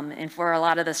 And for a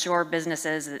lot of the shore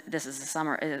businesses, this is the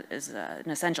summer is an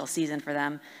essential season for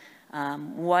them.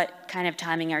 What kind of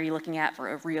timing are you looking at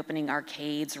for reopening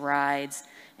arcades, rides,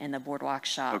 and the boardwalk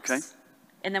shops? Okay.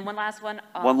 And then one last one.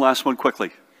 One last one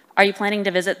quickly. Are you planning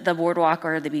to visit the boardwalk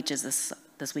or the beaches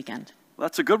this weekend?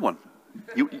 That's a good one.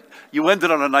 You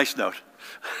ended on a nice note.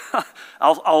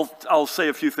 I'll say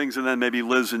a few things, and then maybe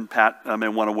Liz and Pat may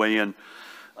want to weigh in.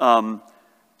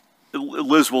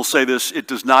 Liz will say this: it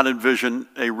does not envision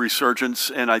a resurgence,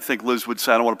 and I think Liz would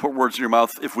say, I don't want to put words in your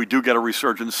mouth, if we do get a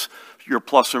resurgence,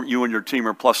 you and your team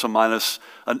are plus or minus,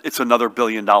 it's another $1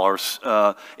 billion.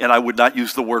 And I would not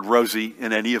use the word rosy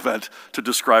in any event to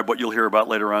describe what you'll hear about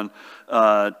later on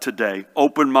today.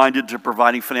 Open-minded to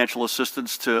providing financial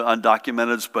assistance to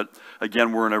undocumenteds, but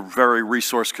again, we're in a very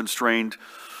resource-constrained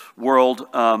world.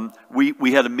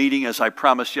 We had a meeting, as I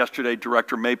promised yesterday,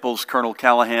 Director Maples, Colonel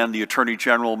Callahan, the Attorney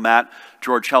General, Matt,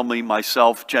 George Helmy,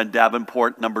 myself, Jen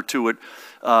Davenport, number 2 at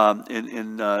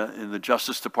in the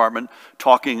Justice Department,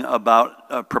 talking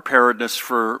about preparedness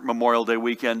for Memorial Day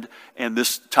weekend. And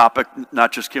this topic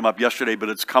not just came up yesterday, but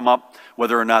it's come up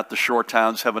whether or not the shore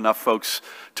towns have enough folks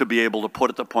to be able to put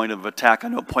at the point of attack. I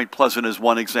know Point Pleasant is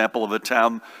one example of a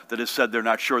town that has said they're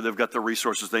not sure they've got the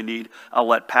resources they need. I'll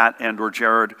let Pat and or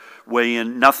Jared weigh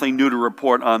in. Nothing new to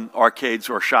report on arcades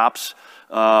or shops.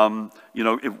 You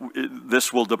know,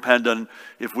 this will depend on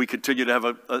if we continue to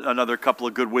have another couple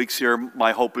of good weeks here.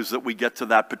 My hope is that we get to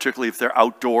that, particularly if they're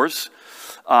outdoors.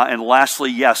 And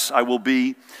lastly, yes, I will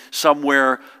be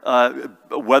somewhere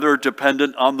weather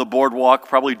dependent on the boardwalk,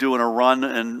 probably doing a run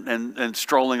and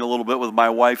strolling a little bit with my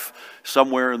wife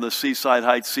somewhere in the Seaside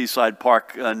Heights, Seaside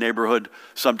Park neighborhood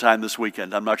sometime this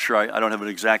weekend. I'm not sure. I don't have an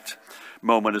exact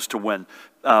moment as to when.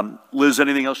 Liz,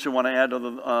 anything else you want to add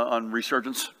on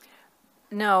resurgence?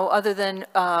 No, other than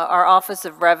our Office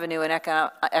of Revenue and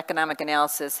Economic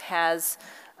Analysis has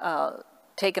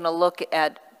taken a look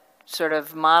at sort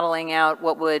of modeling out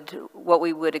what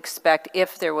we would expect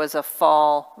if there was a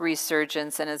fall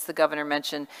resurgence, and as the governor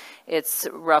mentioned, it's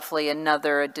roughly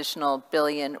another additional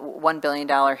 $1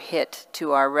 billion hit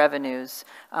to our revenues.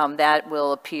 That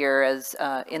will appear as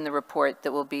in the report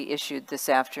that will be issued this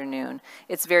afternoon.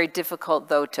 It's very difficult,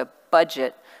 though, to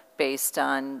budget based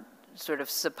on sort of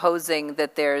supposing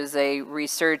that there's a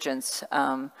resurgence.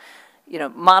 You know,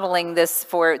 modeling this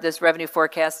revenue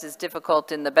forecast is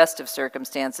difficult in the best of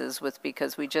circumstances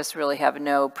because we just really have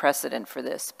no precedent for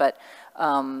this. But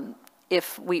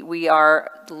if we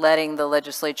are letting the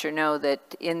legislature know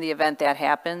that in the event that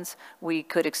happens, we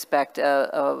could expect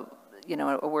a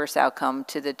worse outcome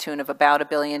to the tune of about $1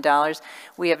 billion.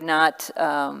 We have not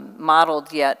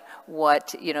modeled yet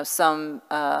what, you know, some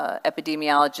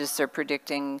epidemiologists are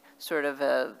predicting sort of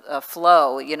a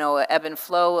flow, you know, an ebb and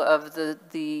flow of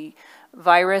the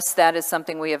virus. That is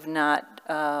something we have not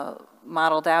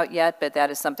modeled out yet, but that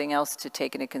is something else to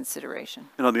take into consideration.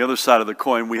 And on the other side of the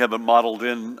coin, we haven't modeled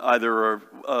in either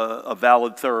a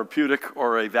valid therapeutic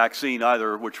or a vaccine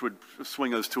either, which would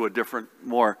swing us to a different,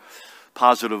 more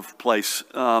positive place.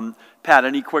 Pat,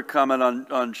 any quick comment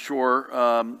on shore,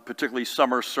 particularly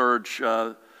summer surge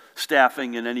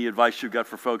staffing, and any advice you've got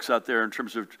for folks out there in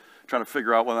terms of trying to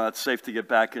figure out whether it's safe to get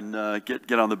back and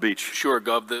get on the beach? Sure,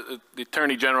 Gov. The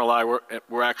Attorney General and I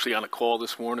were actually on a call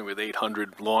this morning with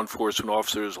 800 law enforcement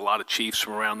officers, a lot of chiefs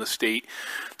from around the state.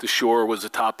 The shore was a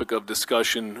topic of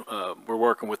discussion. We're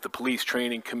working with the Police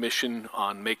Training Commission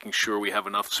on making sure we have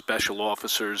enough special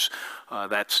officers.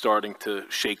 That's starting to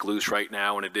shake loose right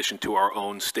now, in addition to our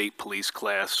own state police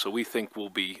class. So we think we'll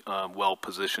be well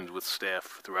positioned with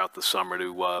staff throughout the summer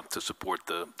to support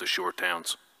the shore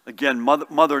towns. Again,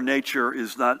 Mother Nature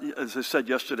is not, as I said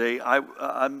yesterday,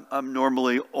 I'm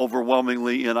normally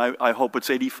overwhelmingly, and I hope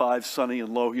it's 85, sunny,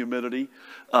 and low humidity.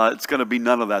 It's going to be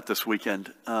none of that this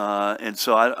weekend. And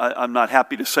so I'm not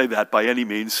happy to say that by any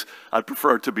means. I'd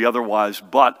prefer it to be otherwise.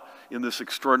 But in this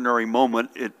extraordinary moment,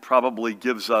 it probably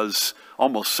gives us,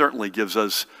 almost certainly gives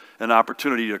us, an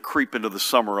opportunity to creep into the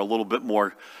summer a little bit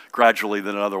more gradually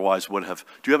than it otherwise would have.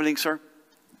 Do you have anything, sir?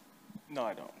 No,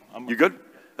 I don't. You good?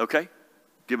 Okay.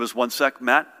 Give us 1 sec.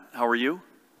 Matt, how are you?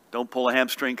 Don't pull a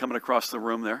hamstring coming across the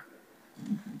room there.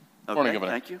 Okay, Morning, Governor.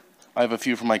 Thank you. I have a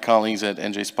few from my colleagues at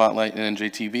NJ Spotlight and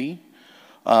NJTV.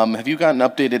 Have you gotten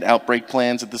updated outbreak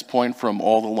plans at this point from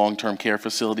all the long-term care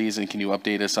facilities, and can you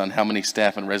update us on how many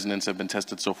staff and residents have been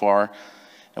tested so far?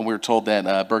 And we were told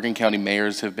that Bergen County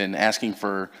mayors have been asking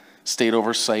for state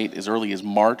oversight as early as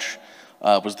March.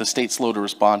 Was the state slow to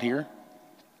respond here?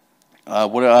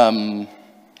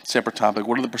 Separate topic,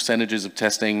 what are the percentages of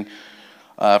testing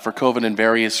for COVID in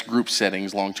various group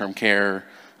settings, long-term care,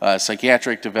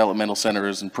 psychiatric, developmental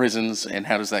centers, and prisons, and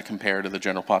how does that compare to the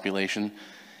general population?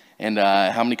 And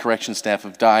how many correction staff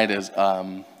have died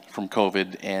from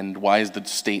COVID, and why is the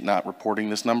state not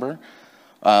reporting this number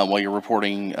while you're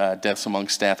reporting deaths among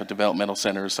staff at developmental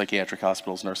centers, psychiatric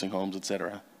hospitals, nursing homes, et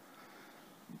cetera?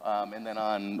 And then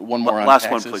on one more on last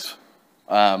taxes.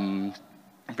 One, please.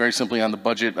 Very simply on the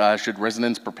budget, should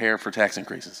residents prepare for tax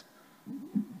increases?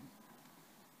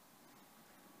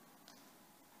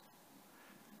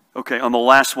 Okay, on the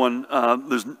last one,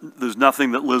 there's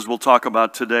nothing that Liz will talk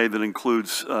about today that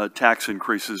includes tax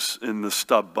increases in the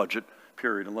stub budget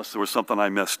period, unless there was something I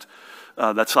missed.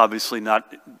 That's obviously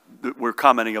not, we're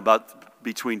commenting about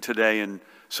between today and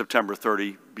September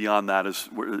 30. Beyond that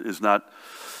is not.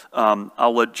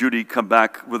 I'll let Judy come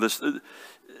back with this.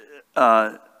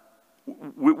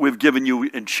 We've given you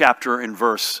in chapter and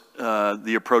verse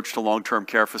the approach to long-term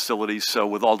care facilities. So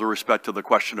with all due respect to the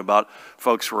question about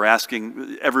folks were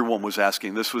asking, everyone was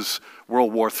asking. This was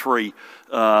World War III,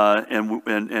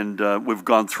 and we've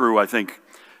gone through, I think,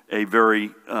 a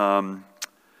very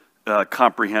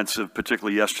comprehensive,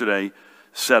 particularly yesterday,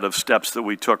 set of steps that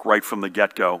we took right from the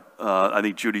get-go. I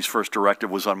think Judy's first directive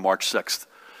was on March 6th.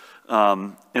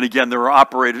 And again, there are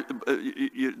operators,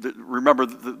 remember,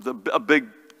 a big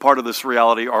part of this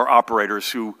reality are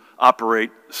operators who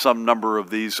operate some number of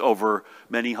these over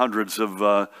many hundreds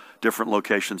of different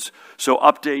locations. So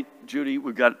update, Judy,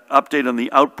 we've got update on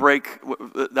the outbreak.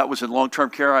 That was in long-term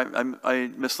care. I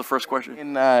missed the first question.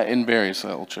 In various,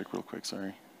 I'll check real quick,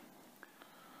 sorry.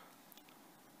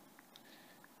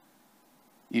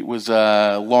 It was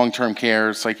long-term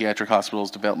care, psychiatric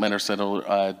hospitals,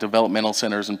 developmental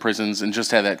centers, and prisons, and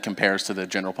just how that compares to the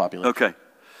general population. Okay.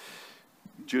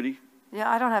 Judy? Yeah,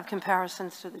 I don't have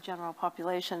comparisons to the general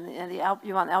population.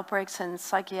 You want outbreaks in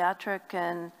psychiatric,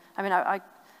 and I mean,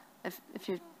 if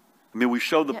you. I mean, we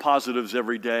show the positives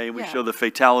every day, and we show the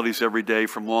fatalities every day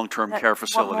from long-term care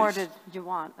facilities. What more did you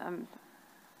want?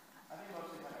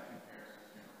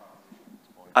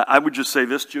 I would just say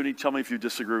this, Judy, tell me if you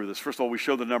disagree with this. First of all, we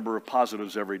show the number of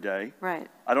positives every day. Right.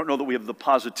 I don't know that we have the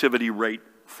positivity rate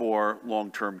for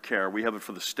long-term care. We have it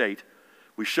for the state.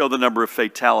 We show the number of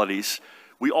fatalities.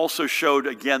 We also showed,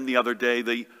 again, the other day,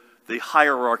 the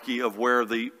hierarchy of where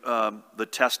the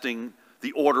testing,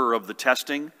 the order of the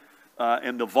testing,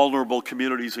 and the vulnerable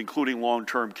communities, including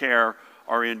long-term care,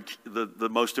 are in the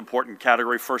most important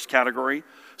category, first category.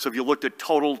 So if you looked at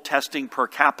total testing per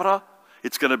capita,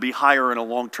 it's going to be higher in a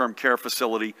long-term care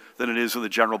facility than it is in the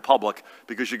general public,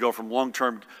 because you go from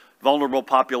long-term vulnerable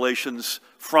populations,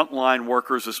 frontline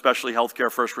workers, especially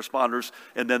healthcare first responders,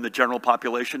 and then the general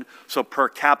population. So per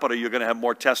capita, you're going to have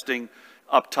more testing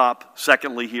up top,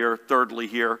 secondly here, thirdly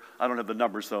here. I don't have the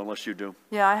numbers, though, unless you do.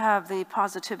 Yeah, I have the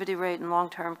positivity rate in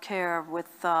long-term care with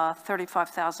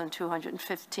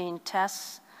 35,215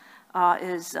 tests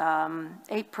is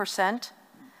 8%.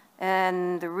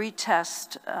 And the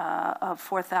retest of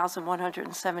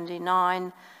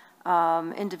 4,179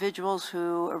 individuals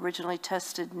who originally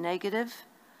tested negative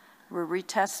were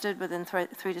retested within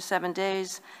 3 to 7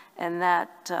 days, and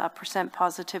that percent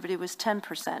positivity was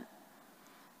 10%.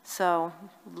 So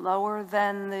lower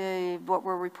than what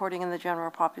we're reporting in the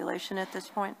general population at this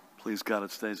point. Please God,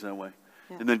 it stays that way.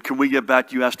 Yeah. And then can we get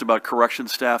back, you asked about correction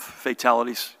staff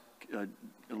fatalities,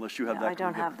 unless you have that. I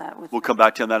don't have that with me. We'll come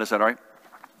back to you on that, is that all right?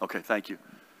 Okay, thank you.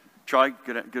 Troy,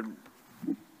 good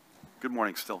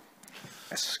morning still.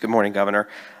 Yes, good morning, Governor.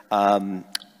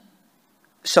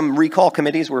 Some recall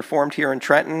committees were formed here in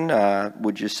Trenton.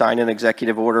 Would you sign an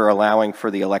executive order allowing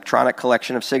for the electronic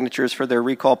collection of signatures for their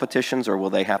recall petitions, or will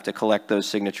they have to collect those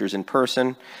signatures in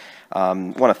person? I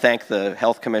want to thank the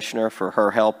Health Commissioner for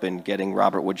her help in getting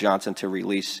Robert Wood Johnson to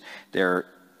release their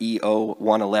EO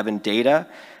 111 data.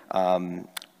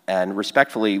 And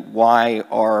respectfully, why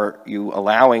are you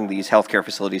allowing these healthcare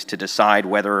facilities to decide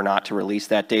whether or not to release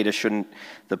that data? Shouldn't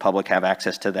the public have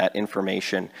access to that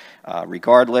information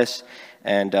regardless?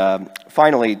 And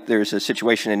finally, there's a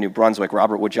situation in New Brunswick.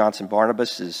 Robert Wood Johnson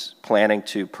Barnabas is planning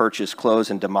to purchase,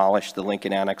 close, and demolish the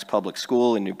Lincoln Annex Public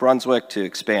School in New Brunswick to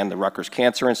expand the Rutgers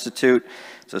Cancer Institute.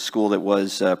 It's a school that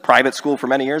was a private school for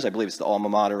many years. I believe it's the alma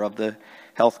mater of the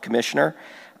Health Commissioner.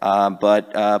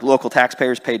 But local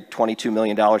taxpayers paid $22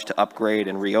 million to upgrade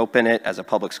and reopen it as a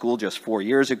public school just 4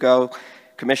 years ago.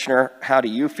 Commissioner, how do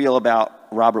you feel about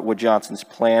Robert Wood Johnson's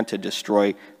plan to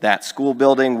destroy that school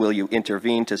building? Will you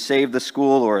intervene to save the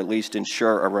school, or at least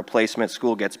ensure a replacement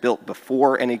school gets built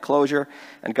before any closure?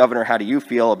 And Governor, how do you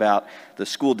feel about the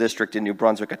school district in New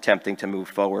Brunswick attempting to move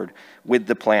forward with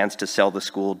the plans to sell the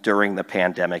school during the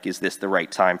pandemic? Is this the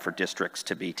right time for districts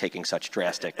to be taking such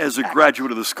drastic As a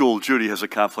graduate of the school, Judy has a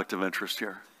conflict of interest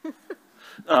here.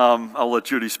 I'll let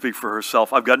Judy speak for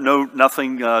herself. I've got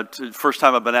nothing. First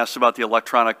time I've been asked about the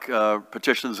electronic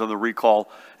petitions on the recall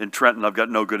in Trenton. I've got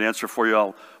no good answer for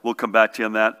you. We'll come back to you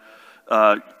on that.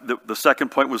 The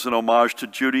second point was an homage to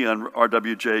Judy on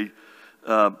RWJ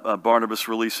Barnabas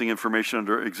releasing information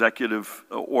under Executive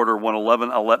Order 111.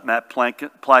 I'll let Matt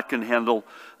Platkin handle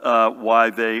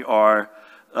why they are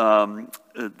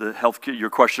the healthcare. Your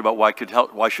question about why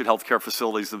should healthcare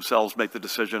facilities themselves make the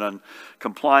decision on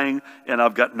complying, and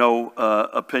I've got no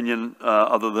opinion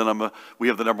other than we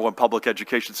have the #1 public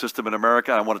education system in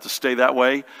America. I want it to stay that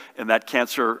way, and that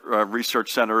cancer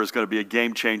research center is going to be a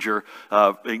game changer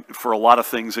for a lot of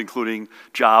things, including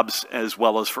jobs as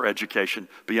well as for education.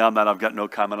 Beyond that, I've got no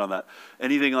comment on that.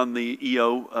 Anything on the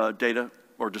EO data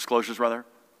or disclosures, rather?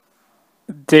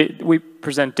 We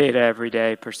present data every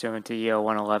day pursuant to EO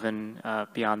 111.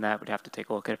 Beyond that, we'd have to take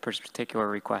a look at a particular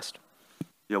request.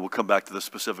 Yeah, we'll come back to the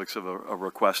specifics of a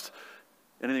request.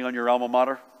 Anything on your alma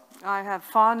mater? I have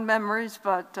fond memories,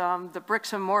 but the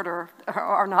bricks and mortar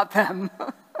are not them.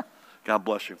 God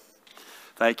bless you.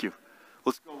 Thank you.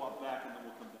 Let's go up back and then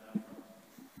we'll come down.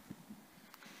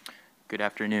 Good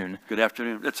afternoon. Good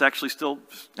afternoon. It's actually still,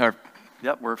 yep,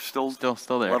 we're still there.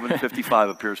 11:55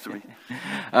 appears to me.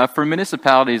 For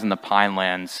municipalities in the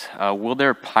Pinelands, will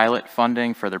their pilot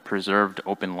funding for their preserved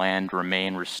open land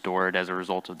remain restored as a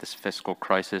result of this fiscal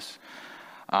crisis?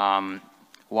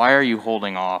 Why are you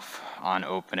holding off on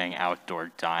opening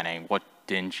outdoor dining? What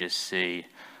didn't you see?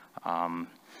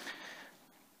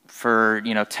 For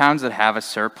towns that have a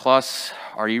surplus,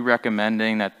 are you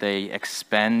recommending that they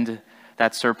expend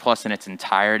that surplus in its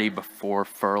entirety before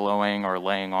furloughing or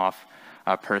laying off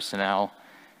personnel?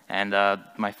 And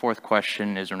my fourth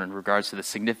question is in regards to the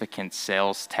significant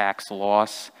sales tax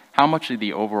loss. How much of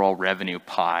the overall revenue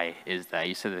pie is that?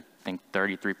 You said I think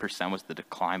 33% was the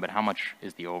decline, but how much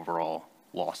is the overall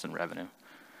loss in revenue?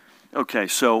 Okay,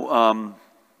 so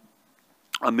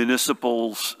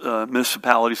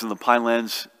municipalities in the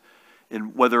Pinelands,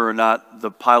 and whether or not the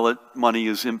pilot money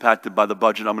is impacted by the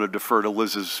budget, I'm going to defer to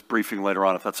Liz's briefing later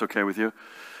on, if that's okay with you.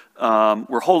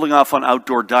 We're holding off on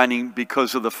outdoor dining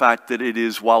because of the fact that it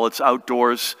is, while it's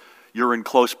outdoors, you're in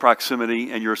close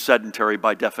proximity and you're sedentary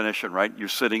by definition, right? You're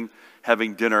sitting,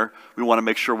 having dinner. We want to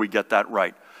make sure we get that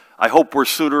right. I hope we're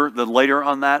sooner than later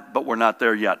on that, but we're not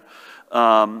there yet.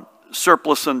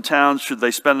 Surplus in towns, should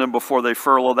they spend them before they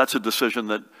furlough? That's a decision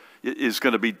that is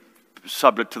going to be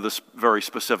subject to the very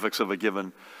specifics of a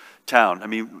given town. I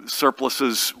mean,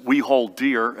 surpluses we hold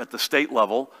dear at the state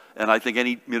level, and I think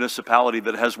any municipality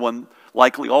that has one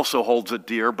likely also holds it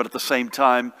dear, but at the same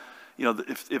time,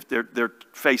 if they're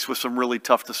faced with some really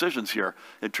tough decisions here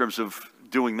in terms of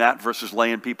doing that versus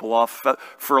laying people off,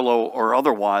 furlough or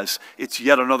otherwise, it's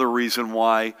yet another reason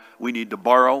why we need to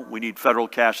borrow, we need federal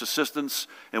cash assistance,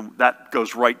 and that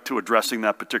goes right to addressing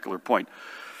that particular point.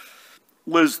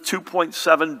 Liz,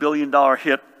 $2.7 billion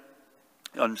hit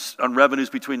on revenues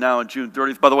between now and June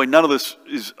 30th. By the way, none of this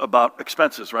is about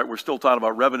expenses, right? We're still talking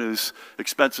about revenues.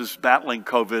 Expenses battling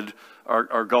COVID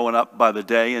are going up by the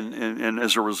day and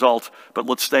as a result, but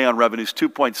let's stay on revenues.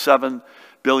 $2.7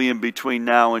 billion between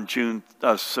now and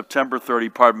September 30,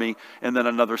 pardon me, and then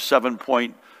another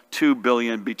 $7.2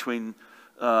 billion between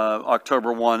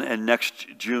October 1 and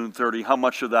next June 30. How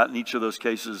much of that in each of those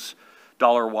cases,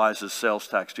 dollar-wise, is sales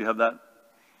tax? Do you have that?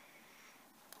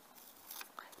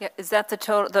 Yeah, is that the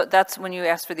total? That's when you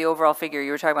asked for the overall figure.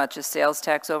 You were talking about just sales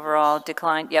tax overall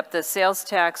decline. Yep, the sales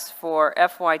tax for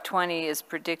FY20 is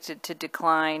predicted to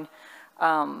decline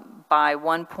by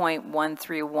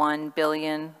 $1.131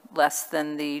 billion, less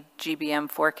than the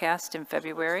GBM forecast in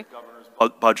February. Governor's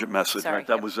budget message, Sorry, right?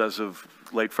 That was as of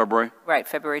late February? Right,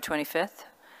 February 25th.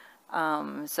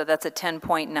 So that's a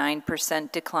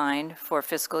 10.9% decline for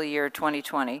fiscal year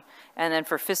 2020. And then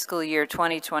for fiscal year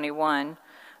 2021,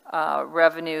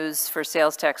 revenues for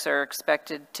sales tax are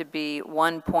expected to be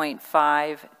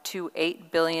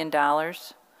 $1.528 billion,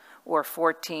 or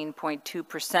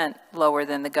 14.2% lower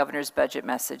than the governor's budget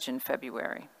message in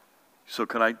February. So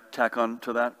can I tack on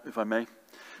to that, if I may?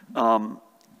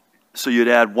 So you'd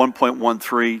add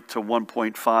 1.13 to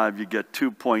 1.5, you get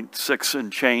 2.6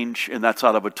 and change, and that's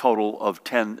out of a total of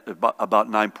about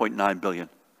 9.9 billion.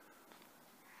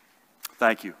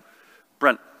 Thank you.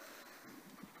 Brent.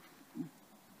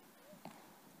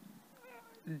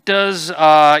 Does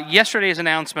yesterday's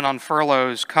announcement on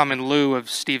furloughs come in lieu of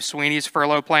Steve Sweeney's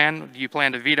furlough plan? Do you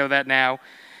plan to veto that now?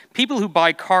 People who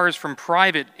buy cars from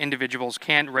private individuals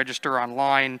can't register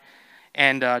online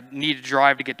and need to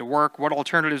drive to get to work. What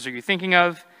alternatives are you thinking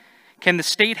of? Can the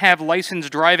state have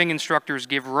licensed driving instructors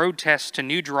give road tests to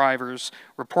new drivers,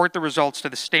 report the results to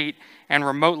the state, and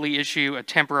remotely issue a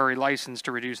temporary license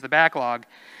to reduce the backlog?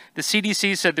 The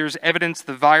CDC said there's evidence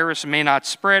the virus may not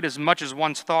spread as much as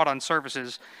once thought on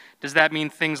surfaces. Does that mean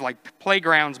things like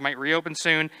playgrounds might reopen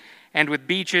soon? And with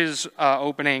beaches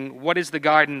opening, what is the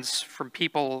guidance from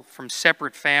people from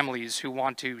separate families who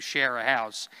want to share a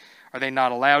house? Are they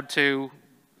not allowed to,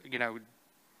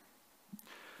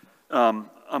 I'm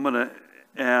going to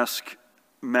ask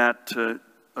Matt to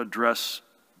address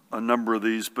a number of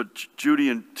these, but Judy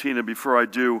and Tina, before I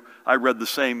do, I read the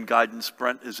same guidance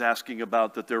Brent is asking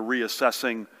about, that they're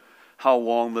reassessing how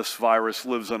long this virus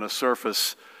lives on a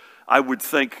surface. I would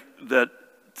think that,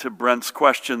 to Brent's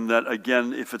question, that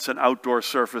again, if it's an outdoor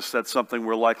surface, that's something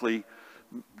we're likely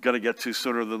going to get to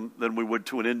sooner than we would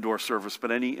to an indoor surface.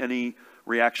 But any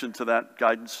reaction to that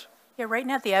guidance? Yeah, right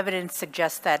now the evidence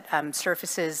suggests that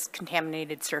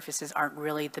contaminated surfaces aren't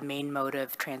really the main mode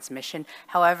of transmission.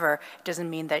 However, it doesn't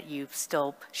mean that you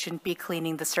still shouldn't be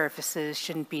cleaning the surfaces,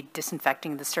 shouldn't be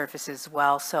disinfecting the surfaces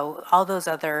well. So all those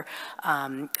other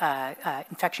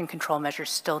infection control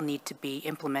measures still need to be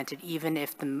implemented, even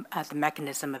if the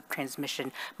mechanism of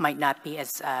transmission might not be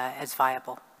as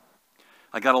viable.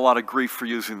 I got a lot of grief for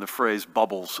using the phrase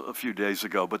bubbles a few days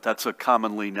ago, but that's a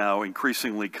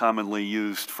increasingly commonly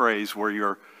used phrase where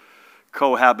you're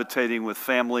cohabitating with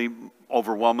family,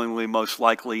 overwhelmingly most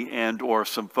likely, and or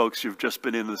some folks you've just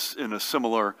been in a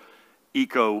similar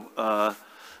eco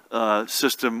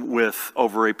system with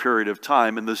over a period of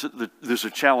time. And there's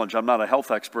a challenge. I'm not a health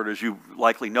expert, as you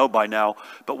likely know by now,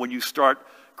 but when you start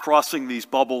crossing these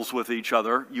bubbles with each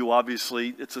other,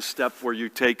 it's a step where you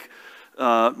take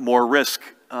more risk.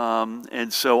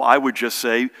 And so I would just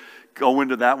say, go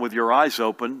into that with your eyes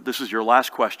open. This is your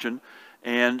last question.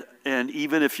 And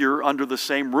even if you're under the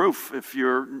same roof, if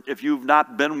you've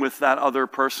not been with that other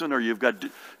person, or you've got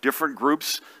different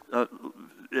groups,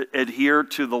 adhere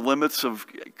to the limits of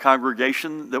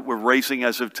congregation that we're raising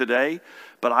as of today.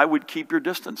 But I would keep your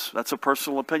distance. That's a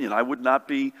personal opinion. I would not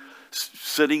be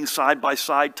sitting side by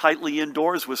side tightly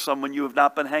indoors with someone you have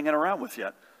not been hanging around with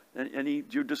yet. Do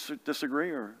you disagree,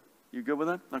 or you good with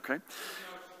that? Okay.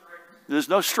 There's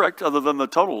no strict other than the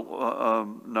total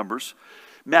numbers.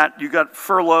 Matt, you got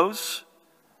furloughs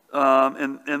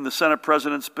in the Senate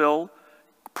President's bill,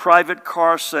 private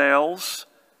car sales,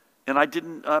 and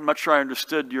I'm not sure I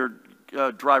understood your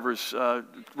driver's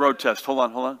road test. Hold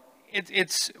on.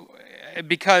 It's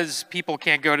because people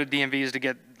can't go to DMVs to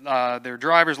get their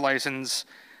driver's license.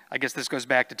 I guess this goes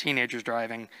back to teenagers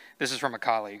driving. This is from a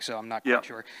colleague, so I'm not quite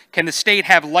sure. Can the state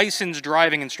have licensed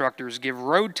driving instructors give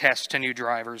road tests to new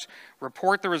drivers,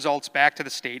 report the results back to the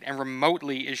state, and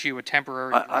remotely issue a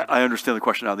temporary... I understand the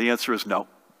question now. The answer is no.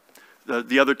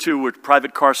 The other two were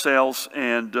private car sales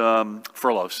and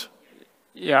furloughs.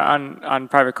 Yeah, on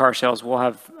private car sales, we'll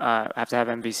have to have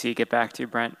NBC get back to you,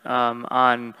 Brent.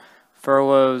 On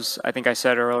furloughs, I think I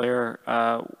said earlier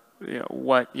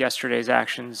what yesterday's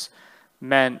actions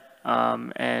meant,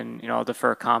 and I'll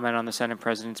defer comment on the Senate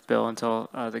President's bill until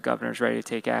the governor's ready to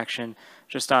take action.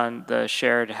 Just on the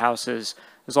shared houses,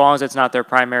 as long as it's not their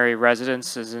primary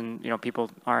residence, as in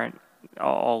people aren't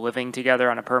all living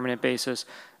together on a permanent basis,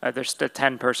 there's the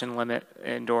 10-person limit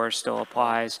indoors still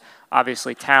applies.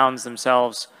 Obviously, towns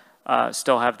themselves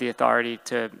still have the authority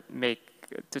to make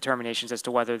determinations as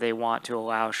to whether they want to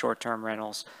allow short-term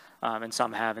rentals, and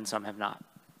some have and some have not.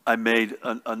 I made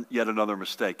yet another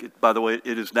mistake. By the way,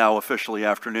 it is now officially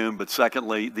afternoon, but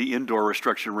secondly, the indoor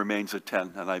restriction remains at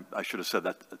 10, and I should have said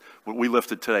that. What we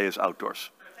lifted today is outdoors.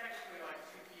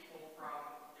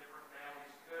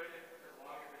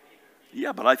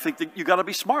 Yeah, but I think that you got to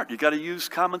be smart. You got to use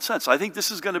common sense. I think this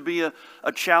is going to be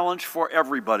a challenge for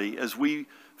everybody as we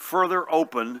further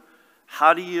open.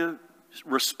 How do you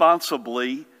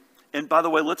responsibly, and by the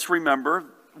way, let's remember,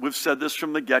 we've said this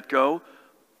from the get-go,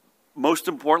 most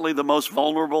importantly, the most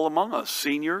vulnerable among us,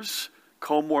 seniors,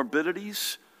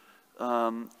 comorbidities,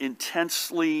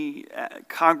 intensely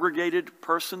congregated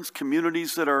persons,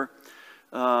 communities that are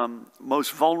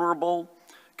most vulnerable,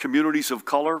 communities of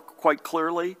color, quite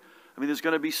clearly. I mean, there's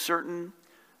going to be certain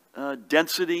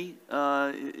density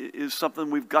is something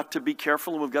we've got to be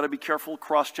careful, and we've got to be careful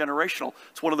cross-generational.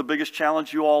 It's one of the biggest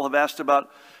challenges you all have asked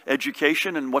about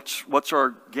education and what's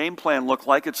our game plan look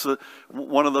like. It's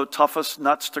one of the toughest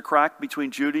nuts to crack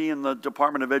between Judy and the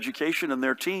Department of Education and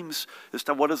their teams as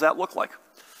to what does that look like.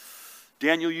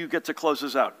 Daniel, you get to close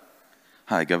this out.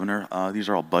 Hi, Governor. These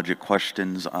are all budget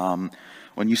questions.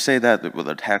 When you say that with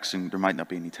there might not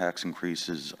be any tax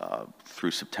increases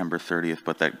through September 30th,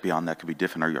 but that beyond that could be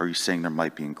different, are you saying there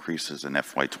might be increases in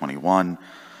FY21?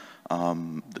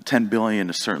 The $10 billion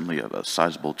is certainly a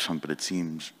sizable chunk, but it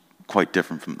seems quite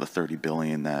different from the $30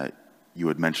 billion that you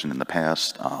had mentioned in the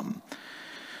past.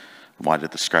 Why the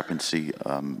discrepancy?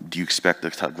 Do you expect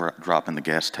the drop in the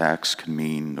gas tax could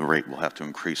mean the rate will have to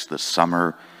increase this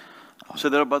summer? Say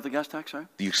that about the gas tax, sorry?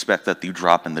 Do you expect that the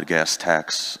drop in the gas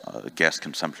tax, gas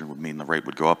consumption would mean the rate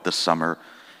would go up this summer?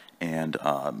 And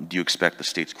do you expect the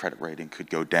state's credit rating could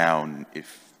go down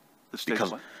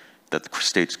because the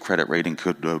state's credit rating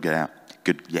could go down?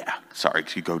 Could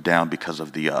go down because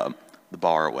of the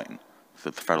borrowing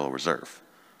for the Federal Reserve?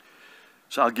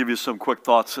 So I'll give you some quick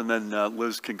thoughts, and then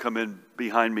Liz can come in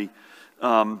behind me.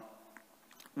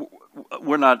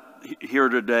 We're not here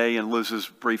today, and Liz is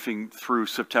briefing through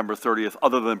September 30th,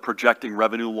 other than projecting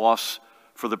revenue loss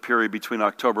for the period between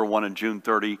October 1 and June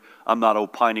 30. I'm not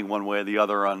opining one way or the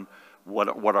other on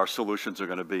what our solutions are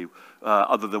going to be,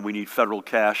 other than we need federal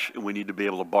cash and we need to be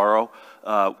able to borrow.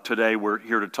 Today, we're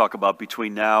here to talk about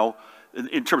between now,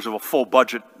 in terms of a full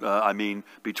budget, I mean,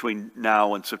 between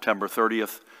now and September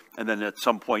 30th, and then at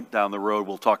some point down the road,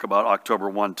 we'll talk about October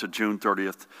 1 to June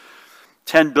 30th.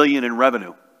 $10 billion in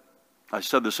revenue. I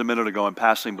said this a minute ago in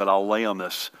passing, but I'll lay on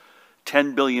this.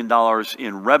 $10 billion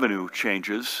in revenue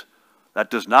changes. That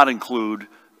does not include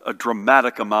a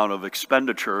dramatic amount of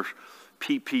expenditure,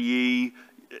 PPE,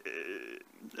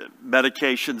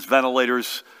 medications,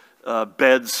 ventilators,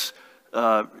 beds.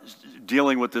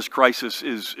 Dealing with this crisis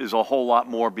is a whole lot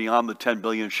more beyond the $10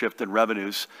 billion shift in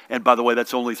revenues. And by the way,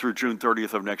 that's only through June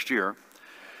 30th of next year.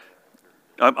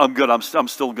 I'm good. I'm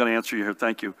still going to answer you here.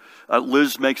 Thank you.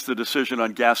 Liz makes the decision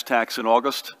on gas tax in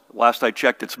August. Last I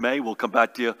checked, it's May. We'll come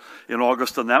back to you in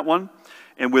August on that one.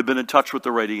 And we've been in touch with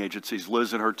the rating agencies.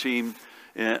 Liz and her team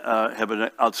have an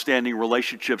outstanding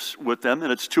relationships with them,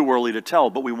 and it's too early to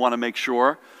tell. But we want to make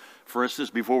sure, for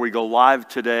instance, before we go live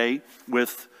today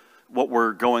with what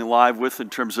we're going live with in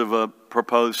terms of a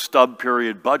proposed stub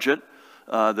period budget,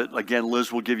 that, again,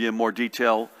 Liz will give you more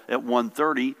detail at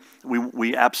 1:30.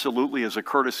 We absolutely, as a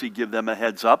courtesy, give them a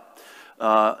heads up,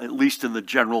 at least in the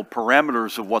general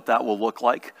parameters of what that will look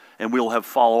like, and we'll have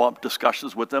follow-up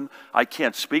discussions with them. I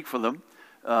can't speak for them,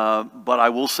 but I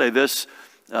will say this,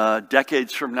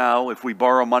 decades from now, if we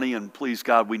borrow money, and please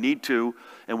God we need to,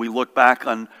 and we look back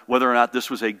on whether or not this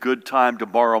was a good time to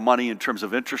borrow money in terms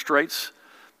of interest rates,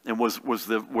 and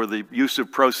were the use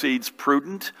of proceeds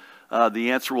prudent,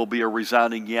 the answer will be a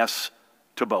resounding yes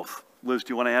to both. Liz,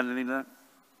 do you want to add anything to that?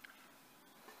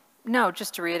 No,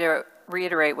 just to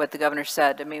reiterate what the governor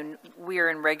said. I mean, we are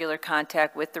in regular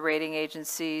contact with the rating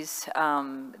agencies.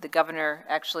 The governor,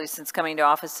 actually, since coming to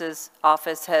office,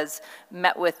 has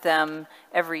met with them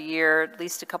every year, at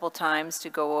least a couple times,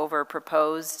 to go over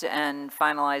proposed and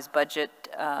finalized budget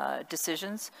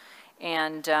decisions.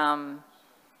 And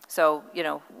so, you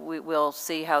know, we'll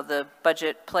see how the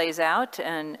budget plays out,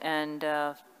 and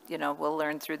you know, we'll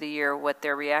learn through the year what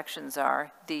their reactions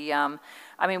are.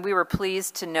 I mean, we were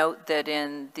pleased to note that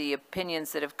in the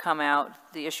opinions that have come out,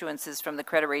 the issuances from the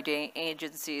credit rating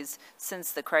agencies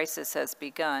since the crisis has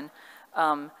begun,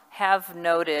 have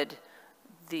noted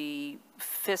the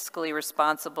fiscally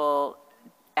responsible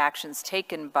actions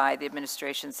taken by the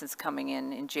administration since coming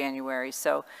in January.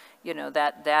 So, you know,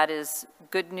 that is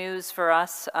good news for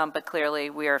us, but clearly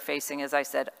we are facing, as I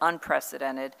said,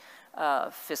 unprecedented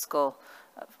fiscal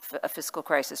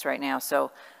crisis right now.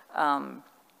 So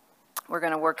we're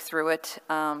going to work through it,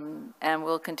 and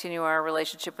we'll continue our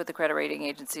relationship with the credit rating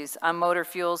agencies. On motor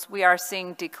fuels, we are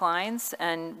seeing declines,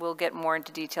 and we'll get more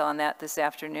into detail on that this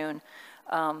afternoon.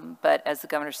 But as the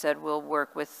governor said, we'll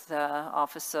work with the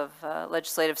Office of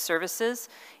Legislative Services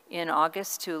in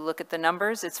August to look at the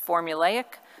numbers. It's formulaic,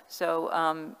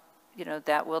 so you know,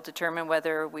 that will determine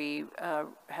whether we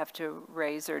have to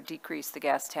raise or decrease the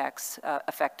gas tax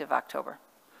effective October.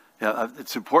 Yeah,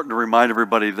 it's important to remind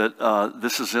everybody that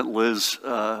this isn't Liz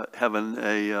having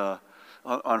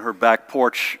on her back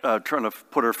porch trying to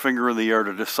put her finger in the air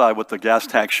to decide what the gas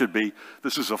tax should be.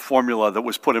 This is a formula that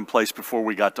was put in place before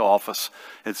we got to office.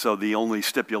 And so the only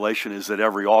stipulation is that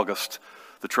every August,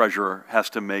 the treasurer has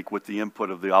to make, with the input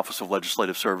of the Office of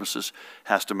Legislative Services,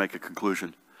 has to make a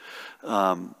conclusion.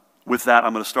 With that,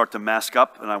 I'm going to start to mask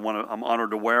up, and I'm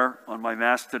honored to wear on my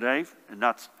mask today, and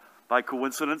not by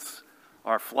coincidence,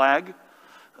 our flag.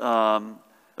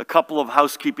 A couple of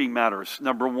housekeeping matters.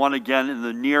 Number one, again, in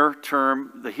the near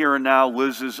term, the here and now,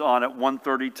 Liz is on at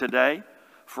 1:30 today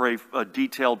for a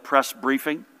detailed press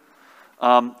briefing.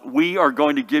 We are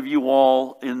going to give you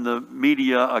all in the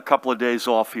media a couple of days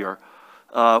off here.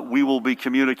 We will be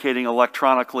communicating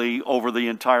electronically over the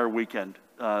entire weekend,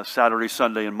 Saturday,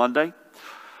 Sunday, and Monday.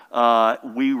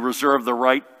 We reserve the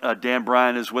right, Dan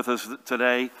Bryan is with us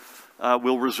today,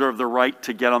 we'll reserve the right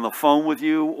to get on the phone with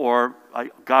you or,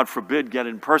 God forbid, get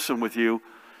in person with you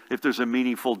if there's a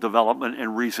meaningful development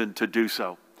and reason to do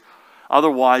so.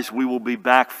 Otherwise, we will be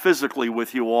back physically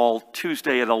with you all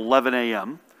Tuesday at 11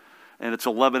 a.m. And it's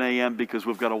 11 a.m. because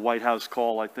we've got a White House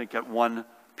call, I think, at 1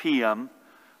 p.m.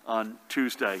 on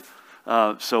Tuesday.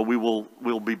 So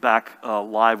we'll be back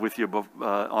live with you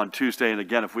on Tuesday. And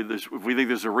again, if we think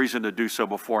there's a reason to do so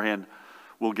beforehand,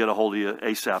 we'll get a hold of you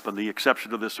ASAP. And the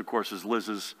exception to this, of course, is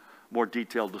Liz's more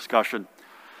detailed discussion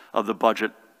of the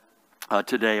budget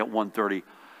today at 1:30.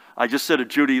 I just said to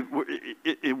Judy,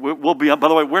 we'll be on. By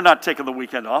the way, we're not taking the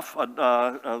weekend off.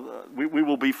 We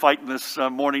will be fighting this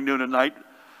morning, noon, and night,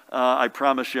 I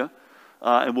promise you.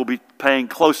 And we'll be paying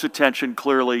close attention,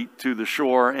 clearly, to the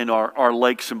shore and our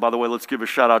lakes. And by the way, let's give a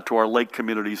shout out to our lake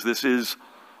communities. This is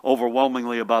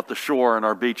overwhelmingly about the shore and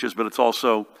our beaches, but it's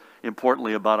also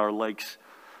importantly about our lakes.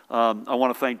 I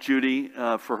want to thank Judy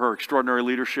for her extraordinary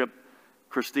leadership.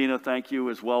 Christina, thank you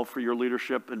as well for your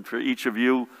leadership, and for each of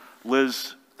you.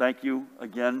 Liz, thank you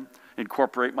again.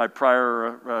 Incorporate my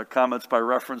prior comments by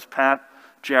reference. Pat,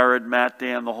 Jared, Matt,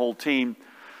 Dan, the whole team.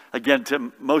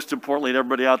 Again, most importantly to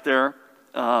everybody out there,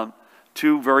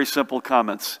 two very simple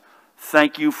comments.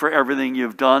 Thank you for everything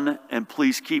you've done, and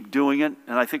please keep doing it.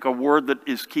 And I think a word that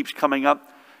keeps coming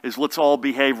up is let's all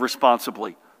behave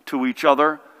responsibly to each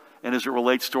other and as it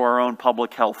relates to our own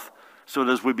public health. So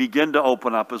that as we begin to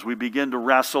open up, as we begin to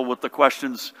wrestle with the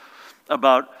questions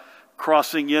about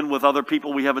crossing in with other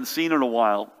people we haven't seen in a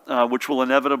while, which will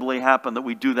inevitably happen, that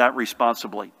we do that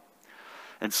responsibly.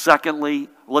 And secondly,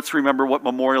 let's remember what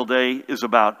Memorial Day is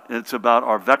about. It's about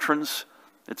our veterans.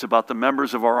 It's about the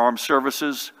members of our armed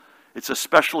services. It's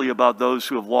especially about those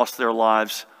who have lost their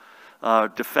lives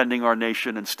defending our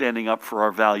nation and standing up for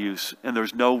our values. And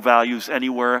there's no values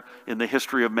anywhere in the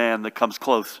history of man that comes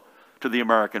close to the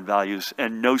American values.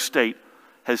 And no state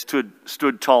has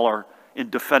stood taller in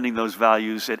defending those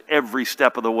values at every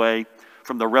step of the way,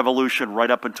 from the Revolution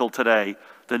right up until today,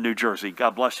 than New Jersey.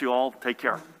 God bless you all. Take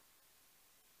care.